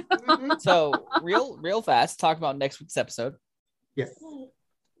shirt. Mhm. So real fast, talk about next week's episode. Yes.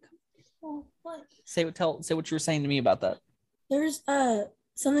 Say what you were saying to me about that. There's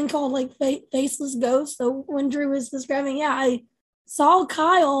something called like faceless ghost. So when Drew was describing, I saw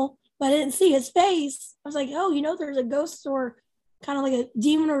Kyle, but I didn't see his face. I was like, oh, there's a ghost or kind of like a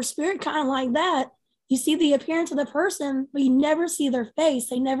demon or spirit, kind of like that. You see the appearance of the person, but you never see their face.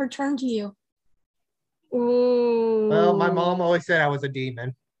 They never turn to you. Ooh. Well, my mom always said I was a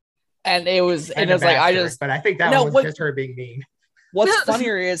demon. And it was And like but I think that was just her being mean. What's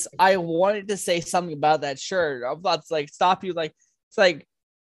funnier is I wanted to say something about that shirt. I'm about to like stop you. Like it's like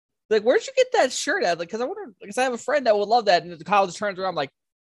where'd you get that shirt at? Like, because I have a friend that would love that, and Kyle just turns around, I'm like,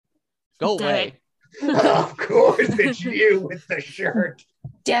 go away. Of course, it's you with the shirt.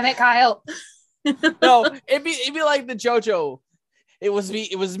 Damn it, Kyle. No, it'd be like the JoJo. It was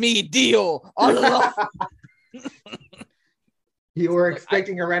me, deal. You were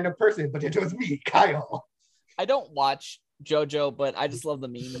expecting a random person, but it was me, Kyle. I don't watch JoJo, but I just love the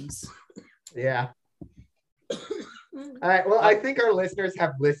memes. Yeah. All right. Well, I think our listeners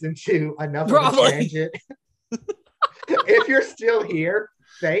have listened to enough of a tangent. If you're still here,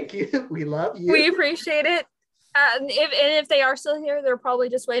 thank you. We love you. We appreciate it. If they are still here, they're probably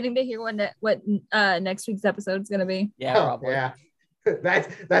just waiting to hear what next week's episode is going to be. Yeah, probably. Yeah.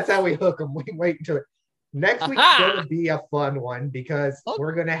 That's how we hook them. We wait until next week's going to be a fun one because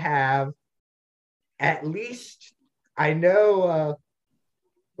we're going to have at least, I know,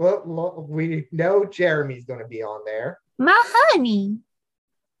 we know Jeremy's going to be on there. My honey.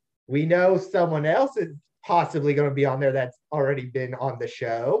 We know someone else is possibly going to be on there that's already been on the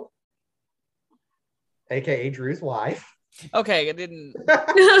show, aka Drew's wife. Okay, I didn't.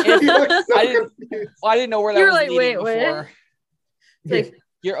 I didn't know where that You're was like, leading wait. before.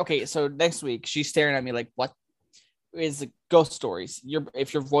 You're okay. So next week, she's staring at me like, "What is ghost stories?"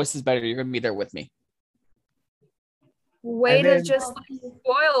 If your voice is better, you're gonna be there with me. Way to just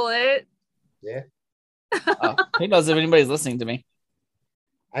spoil it. Yeah. He knows if anybody's listening to me.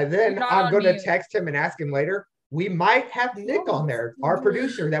 And then I'm going to text him and ask him later. We might have Nick on there, our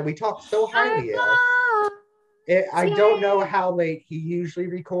producer that we talk so highly of. I don't know how late he usually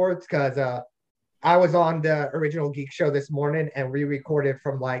records because I was on the original Geek Show this morning and we recorded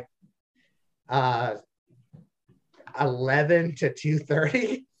from like 11 to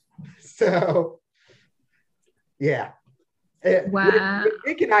 2:30. So, yeah. Wow. When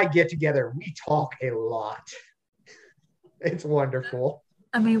Nick and I get together, we talk a lot. It's wonderful.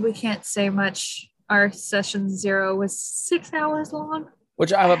 I mean, we can't say much. Our session 0 was 6 hours long.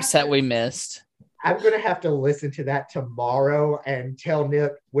 Which I'm upset we missed. I'm going to have to listen to that tomorrow and tell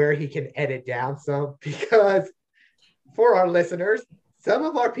Nick where he can edit down some because for our listeners, some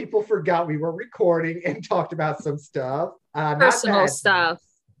of our people forgot we were recording and talked about some stuff. Personal stuff.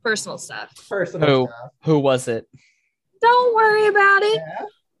 Who was it? Don't worry about it.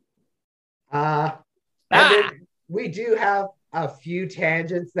 Yeah. And then we do have a few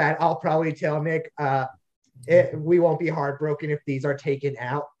tangents that I'll probably tell Nick. We won't be heartbroken if these are taken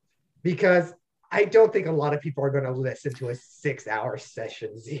out because I don't think a lot of people are going to listen to a 6-hour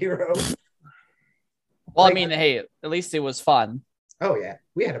session 0. Well, I mean, hey, at least it was fun. Oh yeah,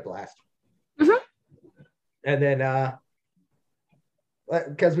 we had a blast. Mm-hmm. And then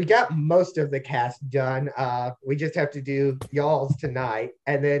because we got most of the cast done, we just have to do y'all's tonight.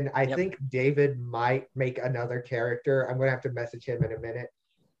 And then I think David might make another character. I'm gonna have to message him in a minute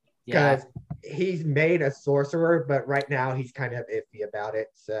because he's made a sorcerer, but right now he's kind of iffy about it.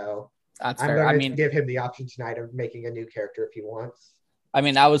 So that's I'm fair. gonna give him the option tonight of making a new character if he wants. I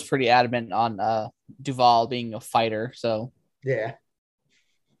mean, I was pretty adamant on Duval being a fighter, so yeah.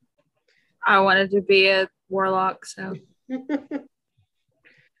 I wanted to be a warlock, so.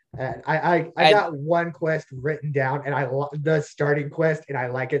 I got one quest written down, and the starting quest, and I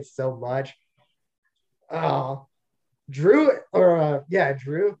like it so much. Drew,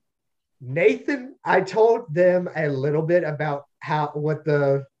 Nathan. I told them a little bit about what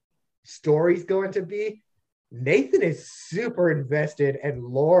the story's going to be, Nathan is super invested and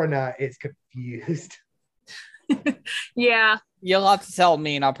Lorna is confused. Yeah. You'll have to tell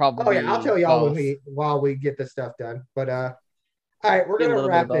me, and I'll probably. Oh yeah, I'll tell y'all while we get the stuff done. But all right, we're gonna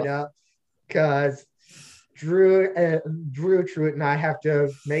wrap it up because Drew, Truett, and I have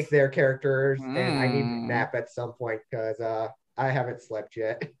to make their characters, and I need to nap at some point because I haven't slept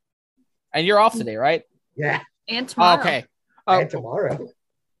yet. And you're off today, right? Yeah. And tomorrow. Okay. And tomorrow.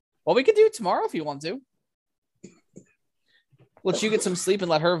 Well, we could do it tomorrow if you want to. Let you get some sleep and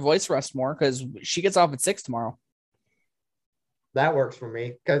let her voice rest more because she gets off at 6 tomorrow. That works for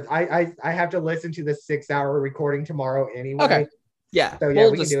me because I have to listen to the 6-hour recording tomorrow anyway. Okay. Yeah. So yeah,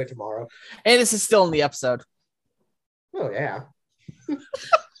 we can do it tomorrow. And this is still in the episode. Oh yeah.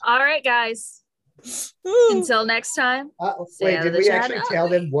 All right, guys. Until next time. Wait, did we actually tell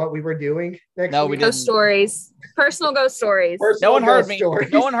them what we were doing next No, week? we didn't. Ghost stories. Personal ghost stories. No one heard me.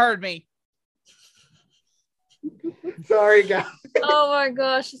 No one heard me. Sorry, guys. Oh my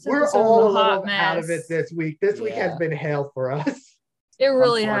gosh. We're all a little out of it this week. This week has been hell for us. It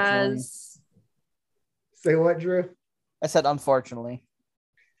really has. Say what, Drew? I said unfortunately.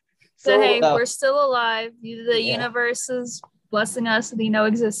 So hey, we're still alive. The universe is blessing us with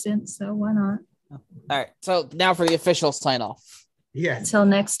existence, so why not? All right. So now for the official sign off. Yeah. Until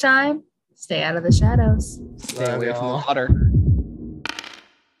next time, stay out of the shadows. Stay away from the water.